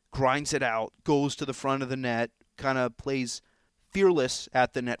that grinds it out, goes to the front of the net, kind of plays fearless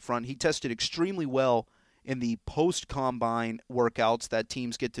at the net front. He tested extremely well in the post-combine workouts that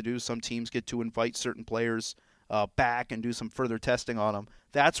teams get to do. Some teams get to invite certain players back and do some further testing on them.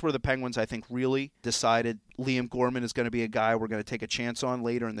 That's where the Penguins, I think, really decided Liam Gorman is going to be a guy we're going to take a chance on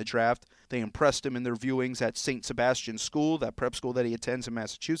later in the draft. They impressed him in their viewings at St. Sebastian School, that prep school that he attends in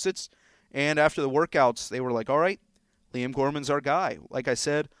Massachusetts. And after the workouts, they were like, all right, Liam Gorman's our guy. Like I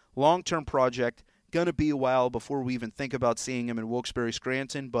said, long-term project, going to be a while before we even think about seeing him in Wilkes-Barre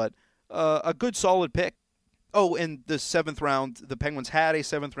Scranton, but a good solid pick. Oh, and the 7th round, the Penguins had a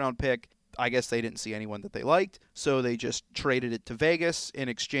 7th round pick. I guess they didn't see anyone that they liked, so they just traded it to Vegas in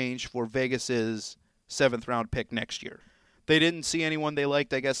exchange for Vegas's 7th round pick next year. They didn't see anyone they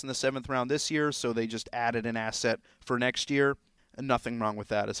liked, I guess, in the 7th round this year, so they just added an asset for next year. And nothing wrong with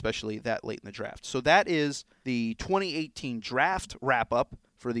that, especially that late in the draft. So that is the 2018 draft wrap-up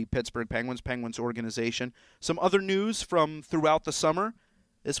for the Pittsburgh Penguins organization. Some other news from throughout the summer.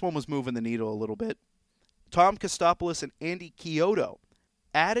 This one was moving the needle a little bit. Tom Kostopoulos and Andy Chiodo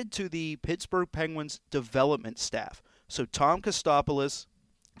added to the Pittsburgh Penguins development staff. So Tom Kostopoulos,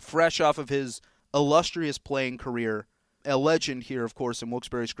 fresh off of his illustrious playing career, a legend here, of course, in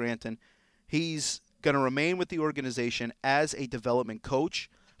Wilkes-Barre Scranton, he's going to remain with the organization as a development coach.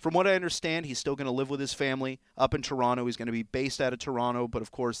 From what I understand, he's still going to live with his family up in Toronto. He's going to be based out of Toronto, but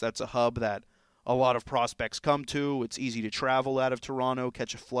of course that's a hub that a lot of prospects come to. It's easy to travel out of Toronto,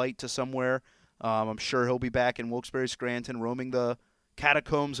 catch a flight to somewhere. I'm sure he'll be back in Wilkes-Barre Scranton, roaming the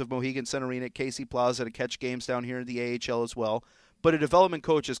catacombs of Mohegan Sun Arena at Casey Plaza to catch games down here in the AHL as well. But a development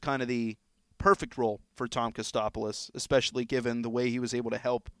coach is kind of the perfect role for Tom Kostopoulos, especially given the way he was able to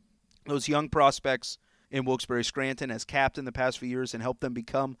help those young prospects in Wilkes-Barre Scranton as captain the past few years and help them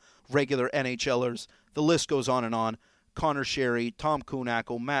become regular NHLers. The list goes on and on. Connor Sherry, Tom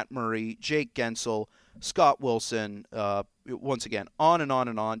Kuhnackel, Matt Murray, Jake Gensel, Scott Wilson, once again, on and on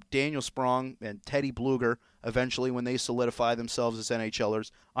and on. Daniel Sprong and Teddy Bluger, eventually when they solidify themselves as NHLers,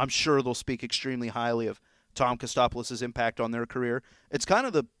 I'm sure they'll speak extremely highly of Tom Kostopoulos' impact on their career. It's kind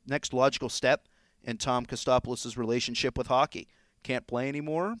of the next logical step in Tom Kostopoulos' relationship with hockey. Can't play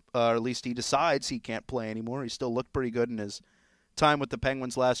anymore, or at least he decides he can't play anymore. He still looked pretty good in his time with the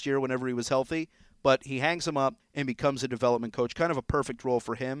Penguins last year whenever he was healthy, but he hangs him up and becomes a development coach. Kind of a perfect role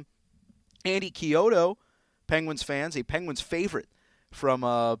for him. Andy Chiodo, Penguins fans, a Penguins favorite from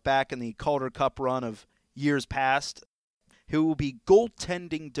back in the Calder Cup run of years past, who will be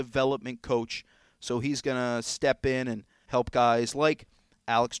goaltending development coach. So he's going to step in and help guys like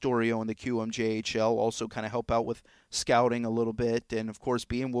Alex Dorio in the QMJHL, also kind of help out with scouting a little bit, and of course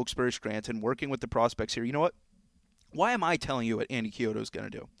be in Wilkes-Barre Scranton, working with the prospects here. You know what? Why am I telling you what Andy Chiodo is going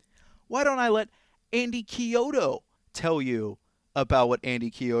to do? Why don't I let Andy Chiodo tell you about what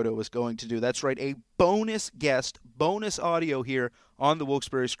Andy Chiodo is going to do? That's right, a bonus guest, bonus audio here on the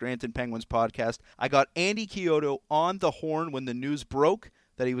Wilkes-Barre Scranton Penguins podcast. I got Andy Chiodo on the horn when the news broke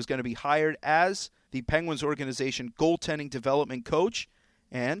that he was going to be hired as the Penguins organization goaltending development coach.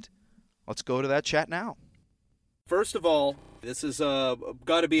 And let's go to that chat now. First of all, this has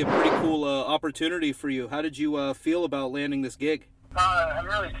got to be a pretty cool opportunity for you. How did you feel about landing this gig? I'm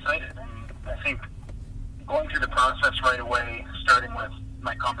really excited. I think going through the process right away, starting with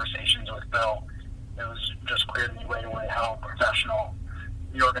my conversations with Bill, it was just clear to me right away how professional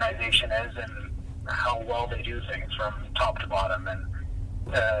the organization is and how well they do things from top to bottom. And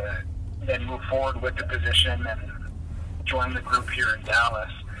then move forward with the position and join the group here in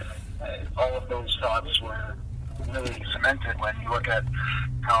Dallas. All of those thoughts were really cemented when you look at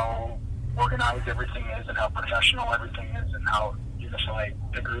how organized everything is and how professional everything is and how unified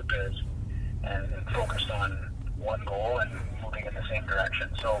the group is and focused on one goal and moving in the same direction.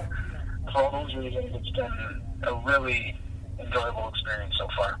 So for all those reasons, it's been a really enjoyable experience so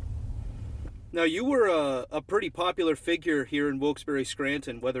far. Now, you were a pretty popular figure here in Wilkes-Barre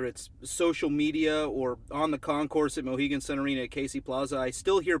Scranton, whether it's social media or on the concourse at Mohegan Sun Arena at Casey Plaza. I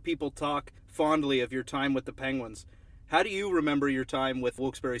still hear people talk fondly of your time with the Penguins. How do you remember your time with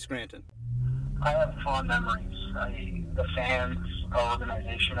Wilkes-Barre Scranton? I have fond memories. The fans, our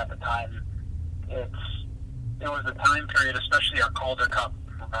organization at the time, it was a time period, especially our Calder Cup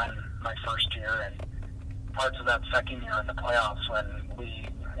run my first year and parts of that second year in the playoffs when we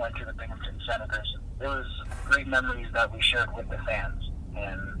went to the Binghamton Senators. It was great memories that we shared with the fans,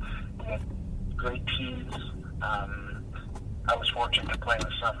 and we had great teams. I was fortunate to play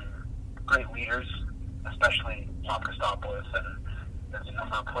with some great leaders, especially Tom Kostopoulos, and there's a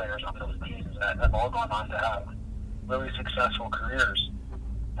number of players on those teams that have all gone on to have really successful careers.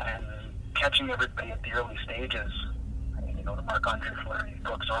 And catching everybody at the early stages, the Marc-Andre Fleury,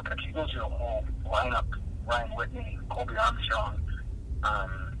 Brooks Orpik, you go through the whole lineup, Ryan Whitney, Colby Armstrong,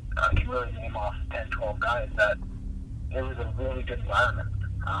 I can really name off 10, 12 guys that it was a really good environment.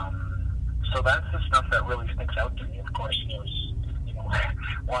 So that's the stuff that really sticks out to me. Of course,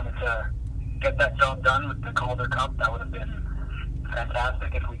 wanted to get that job done with the Calder Cup. That would have been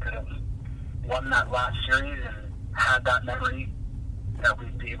fantastic if we could have won that last series and had that memory that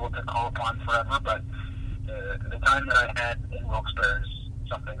we'd be able to call upon forever. But the time that I had in Wilkes-Barre is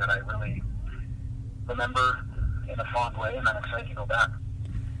something that I really remember in a fond way, and I'm excited to go back.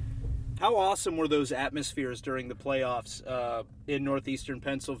 How awesome were those atmospheres during the playoffs in northeastern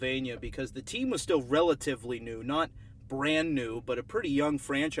Pennsylvania? Because the team was still relatively new, not brand new, but a pretty young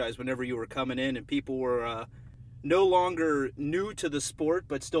franchise whenever you were coming in, and people were no longer new to the sport,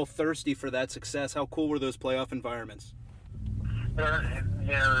 but still thirsty for that success. How cool were those playoff environments?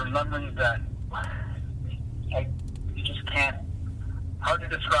 They're memories that you just can't, hard to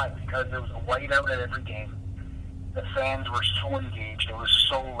describe, because there was a whiteout at every game. The fans were so engaged. It was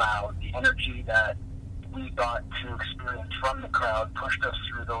so loud. The energy that we got to experience from the crowd pushed us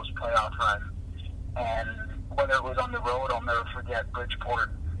through those playoff runs. And whether it was on the road, I'll never forget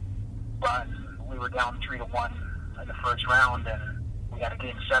Bridgeport run. We were down 3-1 in the first round, and we had a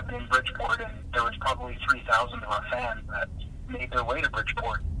game 7 in Bridgeport, and there was probably 3,000 of our fans that made their way to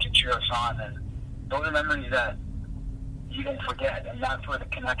Bridgeport to cheer us on. And those are memories that you don't forget, and that's where the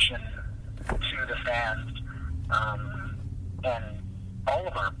connection to the fans and all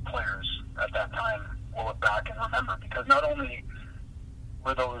of our players at that time will look back and remember, because not only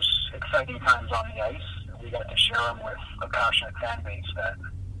were those exciting times on the ice, we got to share them with a passionate fan base that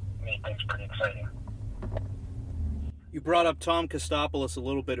made things pretty exciting. You brought up Tom Kostopoulos a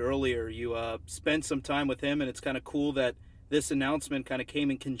little bit earlier. You spent some time with him, and it's kind of cool that this announcement kind of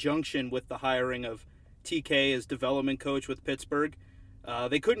came in conjunction with the hiring of TK as development coach with Pittsburgh.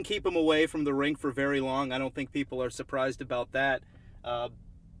 They couldn't keep him away from the rink for very long. I don't think people are surprised about that.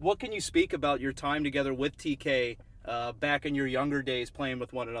 What can you speak about your time together with TK back in your younger days playing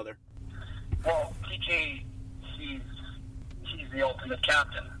with one another? Well, TK, he's the ultimate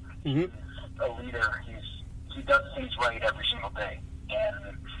captain. Mm-hmm. He's a leader. He does things right every single day.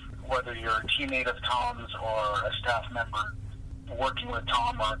 And whether you're a teammate of Tom's or a staff member working with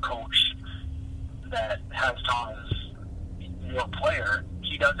Tom or a coach that has Tom as your player,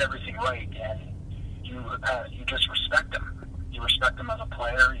 he does everything right, and you just respect him. You respect him as a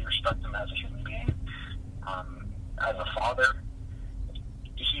player. You respect him as a human being, as a father.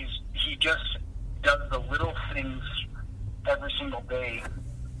 He just does the little things every single day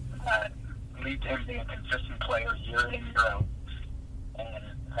that lead to him being a consistent player year in, year out, and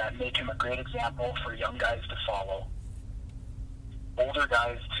that make him a great example for young guys to follow, older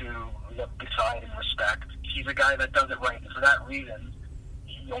guys to look beside and respect. He's a guy that does it right, and for that reason,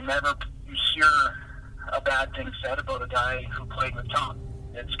 you'll never hear a bad thing said about a guy who played with Tom.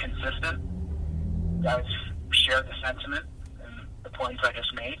 It's consistent. Guys share the sentiment and the points I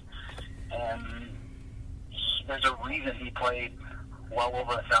just made, and there's a reason he played well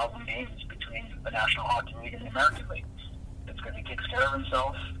over 1,000 games between the National Hockey League and the American League. It's because he takes care of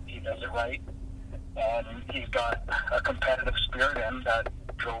himself, he does it right, and he's got a competitive spirit in him that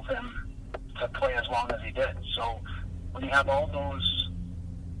drove him to play as long as he did. So when you have all those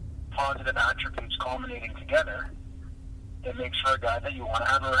positive attributes culminating together, it makes for a guy that you want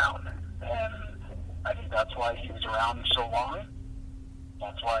to have around. And I think that's why he was around so long.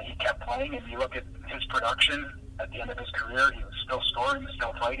 That's why he kept playing. And you look at his production at the end of his career, he was still scoring,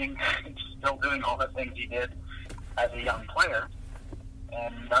 still fighting, still doing all the things he did as a young player.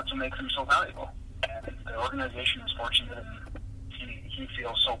 And that's what makes him so valuable. And the organization is fortunate, and he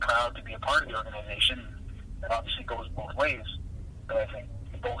feels so proud to be a part of the organization. It obviously goes both ways, but I think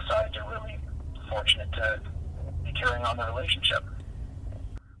both sides are really fortunate to be carrying on the relationship.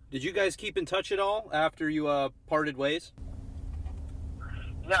 Did you guys keep in touch at all after you parted ways?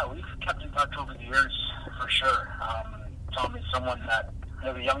 Yeah, we've kept in touch over the years, for sure. Tom is someone that,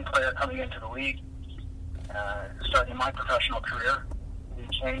 as a young player coming into the league, starting my professional career, we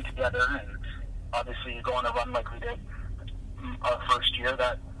trained together, and obviously you go on a run like we did our first year,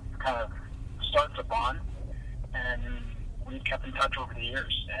 that kind of starts a bond, and we've kept in touch over the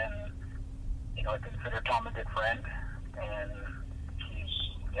years. And I consider Tom a good friend, and he's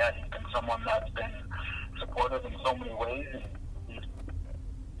been someone that's been supportive in so many ways, and he's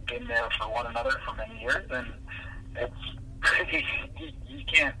been there for one another for many years. And it's you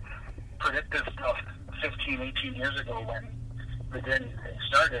can't predict this stuff 15, 18 years ago when the day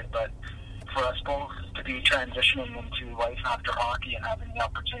started, but for us both to be transitioning into life after hockey and having the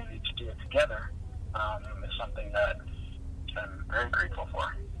opportunity to do it together is something that I'm very grateful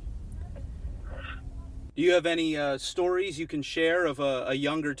for. Do you have any stories you can share of a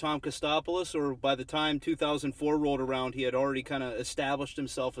younger Tom Kostopoulos, or by the time 2004 rolled around, he had already kind of established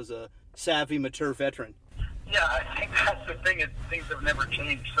himself as a savvy, mature veteran? Yeah, I think that's the thing. Things have never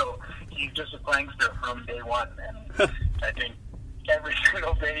changed. So he's just a prankster from day one, and I think every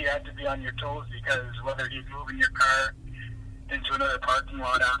single day you had to be on your toes, because whether he's moving your car into another parking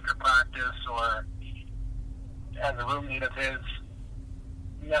lot after practice, or as a roommate of his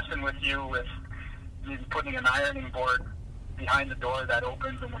messing with you with maybe putting an ironing board behind the door that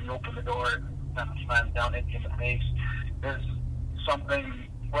opens, and when you open the door, it kind of slams down, hits you in the face. There's something,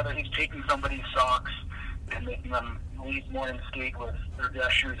 whether he's taking somebody's socks and making them leave morning skate with their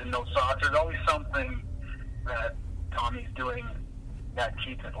dress shoes and no socks, there's always something that Tommy's doing that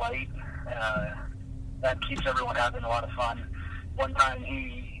keeps it light, that keeps everyone having a lot of fun. One time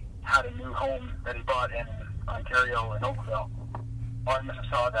he had a new home that he bought in Ontario in Oakville, or in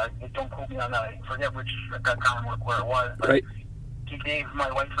Mississauga. Don't quote me on that. I forget which at that time where it was, but Right. he gave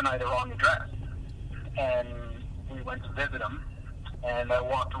my wife and I the wrong address, and we went to visit him, and I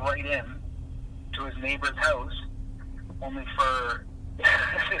walked right in to his neighbor's house, only for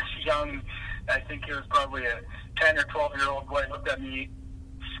this young, I think he was probably a 10 or 12-year-old boy, looked at me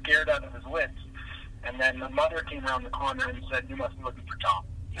scared out of his wits, and then the mother came around the corner and said, "You must be looking for Tom.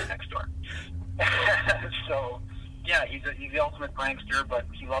 He's next door." So, yeah, he's the ultimate prankster, but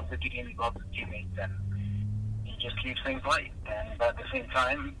he loves the game, he loves his teammates, and he just keeps things light. And at the same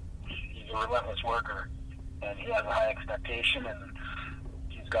time, he's a relentless worker, and he has a high expectation, and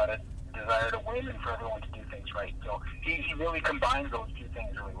he's got a desire to win and for everyone to do things right. So he really combines those two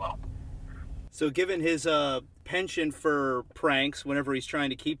things really well. So given his penchant for pranks whenever he's trying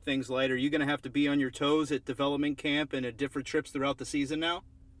to keep things light, are you going to have to be on your toes at development camp and at different trips throughout the season now?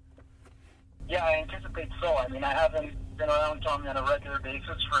 Yeah, I anticipate so. I mean, I haven't been around Tommy on a regular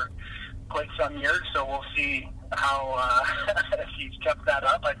basis for quite some years, so we'll see how if he's kept that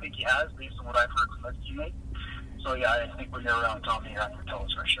up. I think he has, based on what I've heard from his teammates. So, yeah, I think when you're around Tommy, you're on your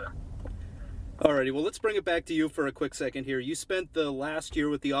toes for sure. Alrighty, well, let's bring it back to you for a quick second here. You spent the last year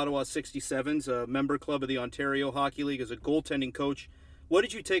with the Ottawa 67s, a member club of the Ontario Hockey League, as a goaltending coach. What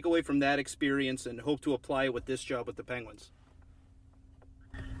did you take away from that experience and hope to apply with this job with the Penguins?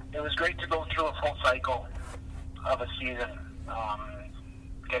 It was great to go through a full cycle of a season,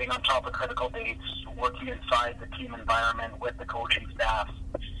 getting on top of critical dates, working inside the team environment with the coaching staff,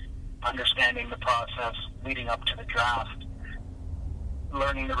 understanding the process leading up to the draft,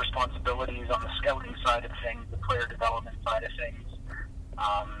 learning the responsibilities on the scouting side of things, the player development side of things,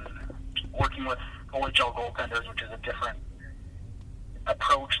 working with OHL goaltenders, which is a different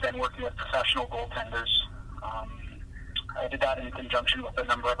approach than working with professional goaltenders. I did that in conjunction with a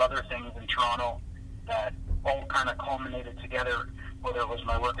number of other things in Toronto that all kind of culminated together, whether it was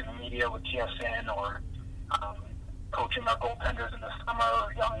my work in the media with TSN or coaching our goaltenders in the summer,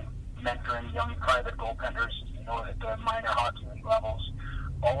 or mentoring young private goaltenders, at the minor hockey league levels.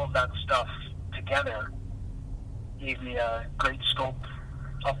 All of that stuff together gave me a great scope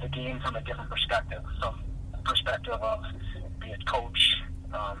of the game from a different perspective, from the perspective of be it coach,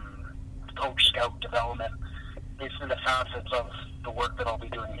 scout development, basically the facets of the work that I'll be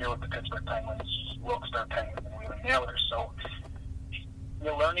doing here with the Pittsburgh Penguins, Wilkes-Barre Penguins, and Wheeling Nailers. So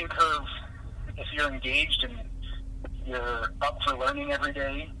the learning curve, if you're engaged and you're up for learning every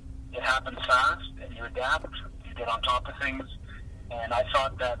day, it happens fast and you adapt, you get on top of things. And I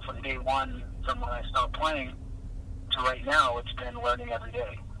thought that from day one, from when I stopped playing to right now, it's been learning every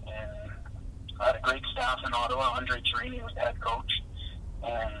day. And I had a great staff in Ottawa. Andre Chiarini was the head coach,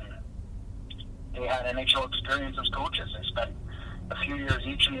 and they had NHL experience as coaches. They spent a few years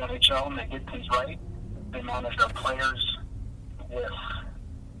each in the NHL, and they did things right. They managed our players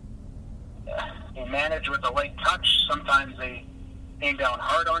they managed with a light touch. Sometimes they came down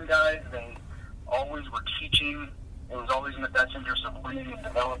hard on guys. They always were teaching. It was always in the best interest of winning and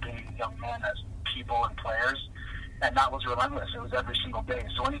developing young men as people and players. And that was relentless. It was every single day.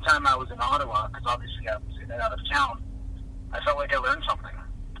 So anytime I was in Ottawa, because obviously I was in and out of town, I felt like I learned something.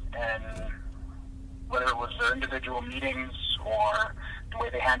 And whether it was their individual meetings or the way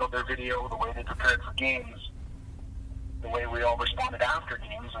they handled their video, the way they prepared for games, the way we all responded after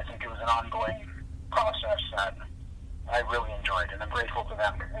games, I think it was an ongoing process that I really enjoyed, and I'm grateful to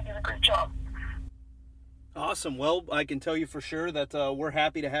them. They did a great job. Awesome. Well, I can tell you for sure that we're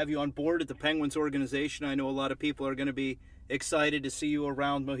happy to have you on board at the Penguins organization. I know a lot of people are going to be excited to see you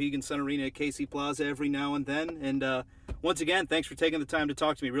around Mohegan Sun Arena at Casey Plaza every now and then. And once again, thanks for taking the time to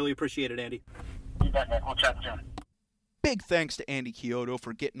talk to me. Really appreciate it, Andy. You bet, Nick. We'll chat soon. Big thanks to Andy Chiodo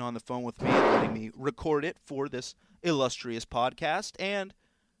for getting on the phone with me and letting me record it for this illustrious podcast. And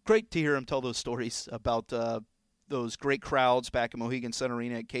great to hear him tell those stories about those great crowds back at Mohegan Sun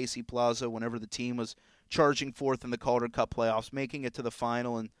Arena at Casey Plaza whenever the team was charging forth in the Calder Cup playoffs, making it to the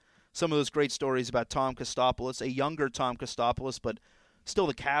final, and some of those great stories about Tom Kostopoulos, a younger Tom Kostopoulos, but still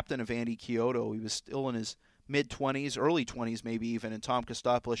the captain of Andy Chiodo. He was still in his mid-20s, early 20s maybe even, and Tom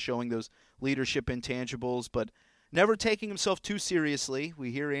Kostopoulos showing those leadership intangibles, but never taking himself too seriously.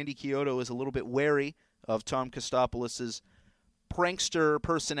 We hear Andy Chiodo is a little bit wary of Tom Kostopoulos' prankster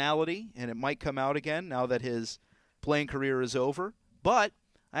personality, and it might come out again now that his playing career is over. But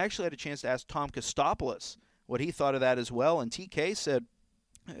I actually had a chance to ask Tom Kostopoulos what he thought of that as well, and TK said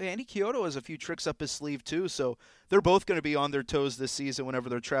Andy Chiodo has a few tricks up his sleeve too, so they're both going to be on their toes this season whenever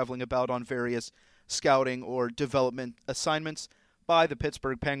they're traveling about on various scouting or development assignments by the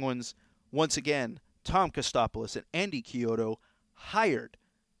Pittsburgh Penguins. Once again, Tom Kostopoulos and Andy Chiodo hired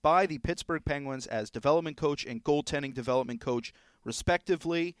by the Pittsburgh Penguins as development coach and goaltending development coach,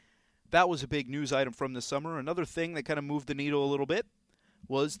 respectively. That was a big news item from the summer. Another thing that kind of moved the needle a little bit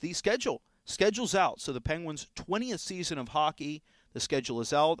was the schedule. Schedule's out, so the Penguins' 20th season of hockey, the schedule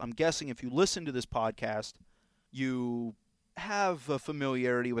is out. I'm guessing if you listen to this podcast, you have a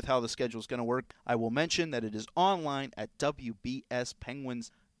familiarity with how the schedule is going to work. I will mention that it is online at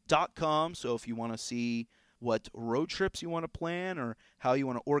WBSPenguins.com, so if you want to see what road trips you want to plan or how you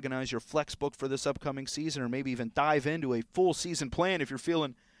want to organize your flex book for this upcoming season, or maybe even dive into a full season plan if you're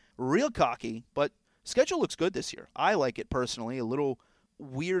feeling real cocky. But schedule looks good this year. I like it personally. A little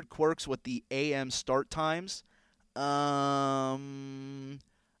weird quirks with the AM start times. I'll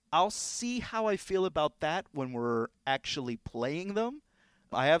see how I feel about that when we're actually playing them.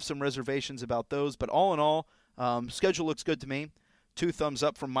 I have some reservations about those, but all in all, schedule looks good to me. 2 thumbs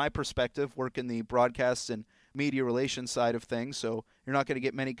up from my perspective, working the broadcasts and media relations side of things, so you're not going to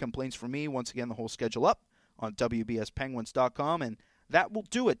get many complaints from me. Once again, the whole schedule up on WBSPenguins.com, and that will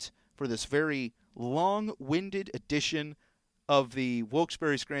do it for this very long-winded edition of the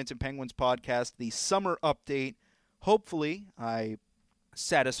Wilkes-Barre Scranton Penguins podcast, the summer update. Hopefully, I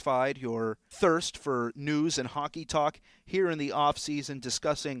satisfied your thirst for news and hockey talk here in the off-season,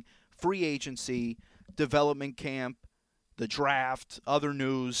 discussing free agency, development camp, the draft, other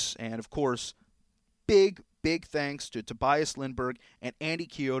news, and, of course, big thanks to Tobias Lindberg and Andy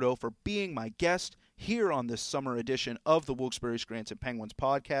Chiodo for being my guest here on this summer edition of the Wilkes-Barre Scranton Penguins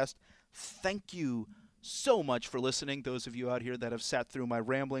podcast. Thank you so much for listening, those of you out here that have sat through my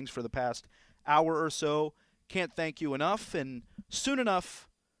ramblings for the past hour or so. Can't thank you enough, and soon enough,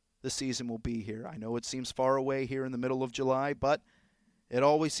 the season will be here. I know it seems far away here in the middle of July, but it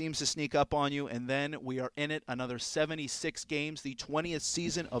always seems to sneak up on you, and then we are in it. Another 76 games, the 20th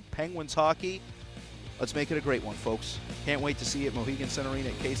season of Penguins hockey. Let's make it a great one, folks. Can't wait to see you at Mohegan Sun Arena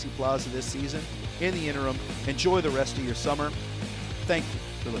at Casey Plaza this season. In the interim, enjoy the rest of your summer. Thank you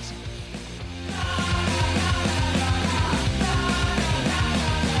for listening.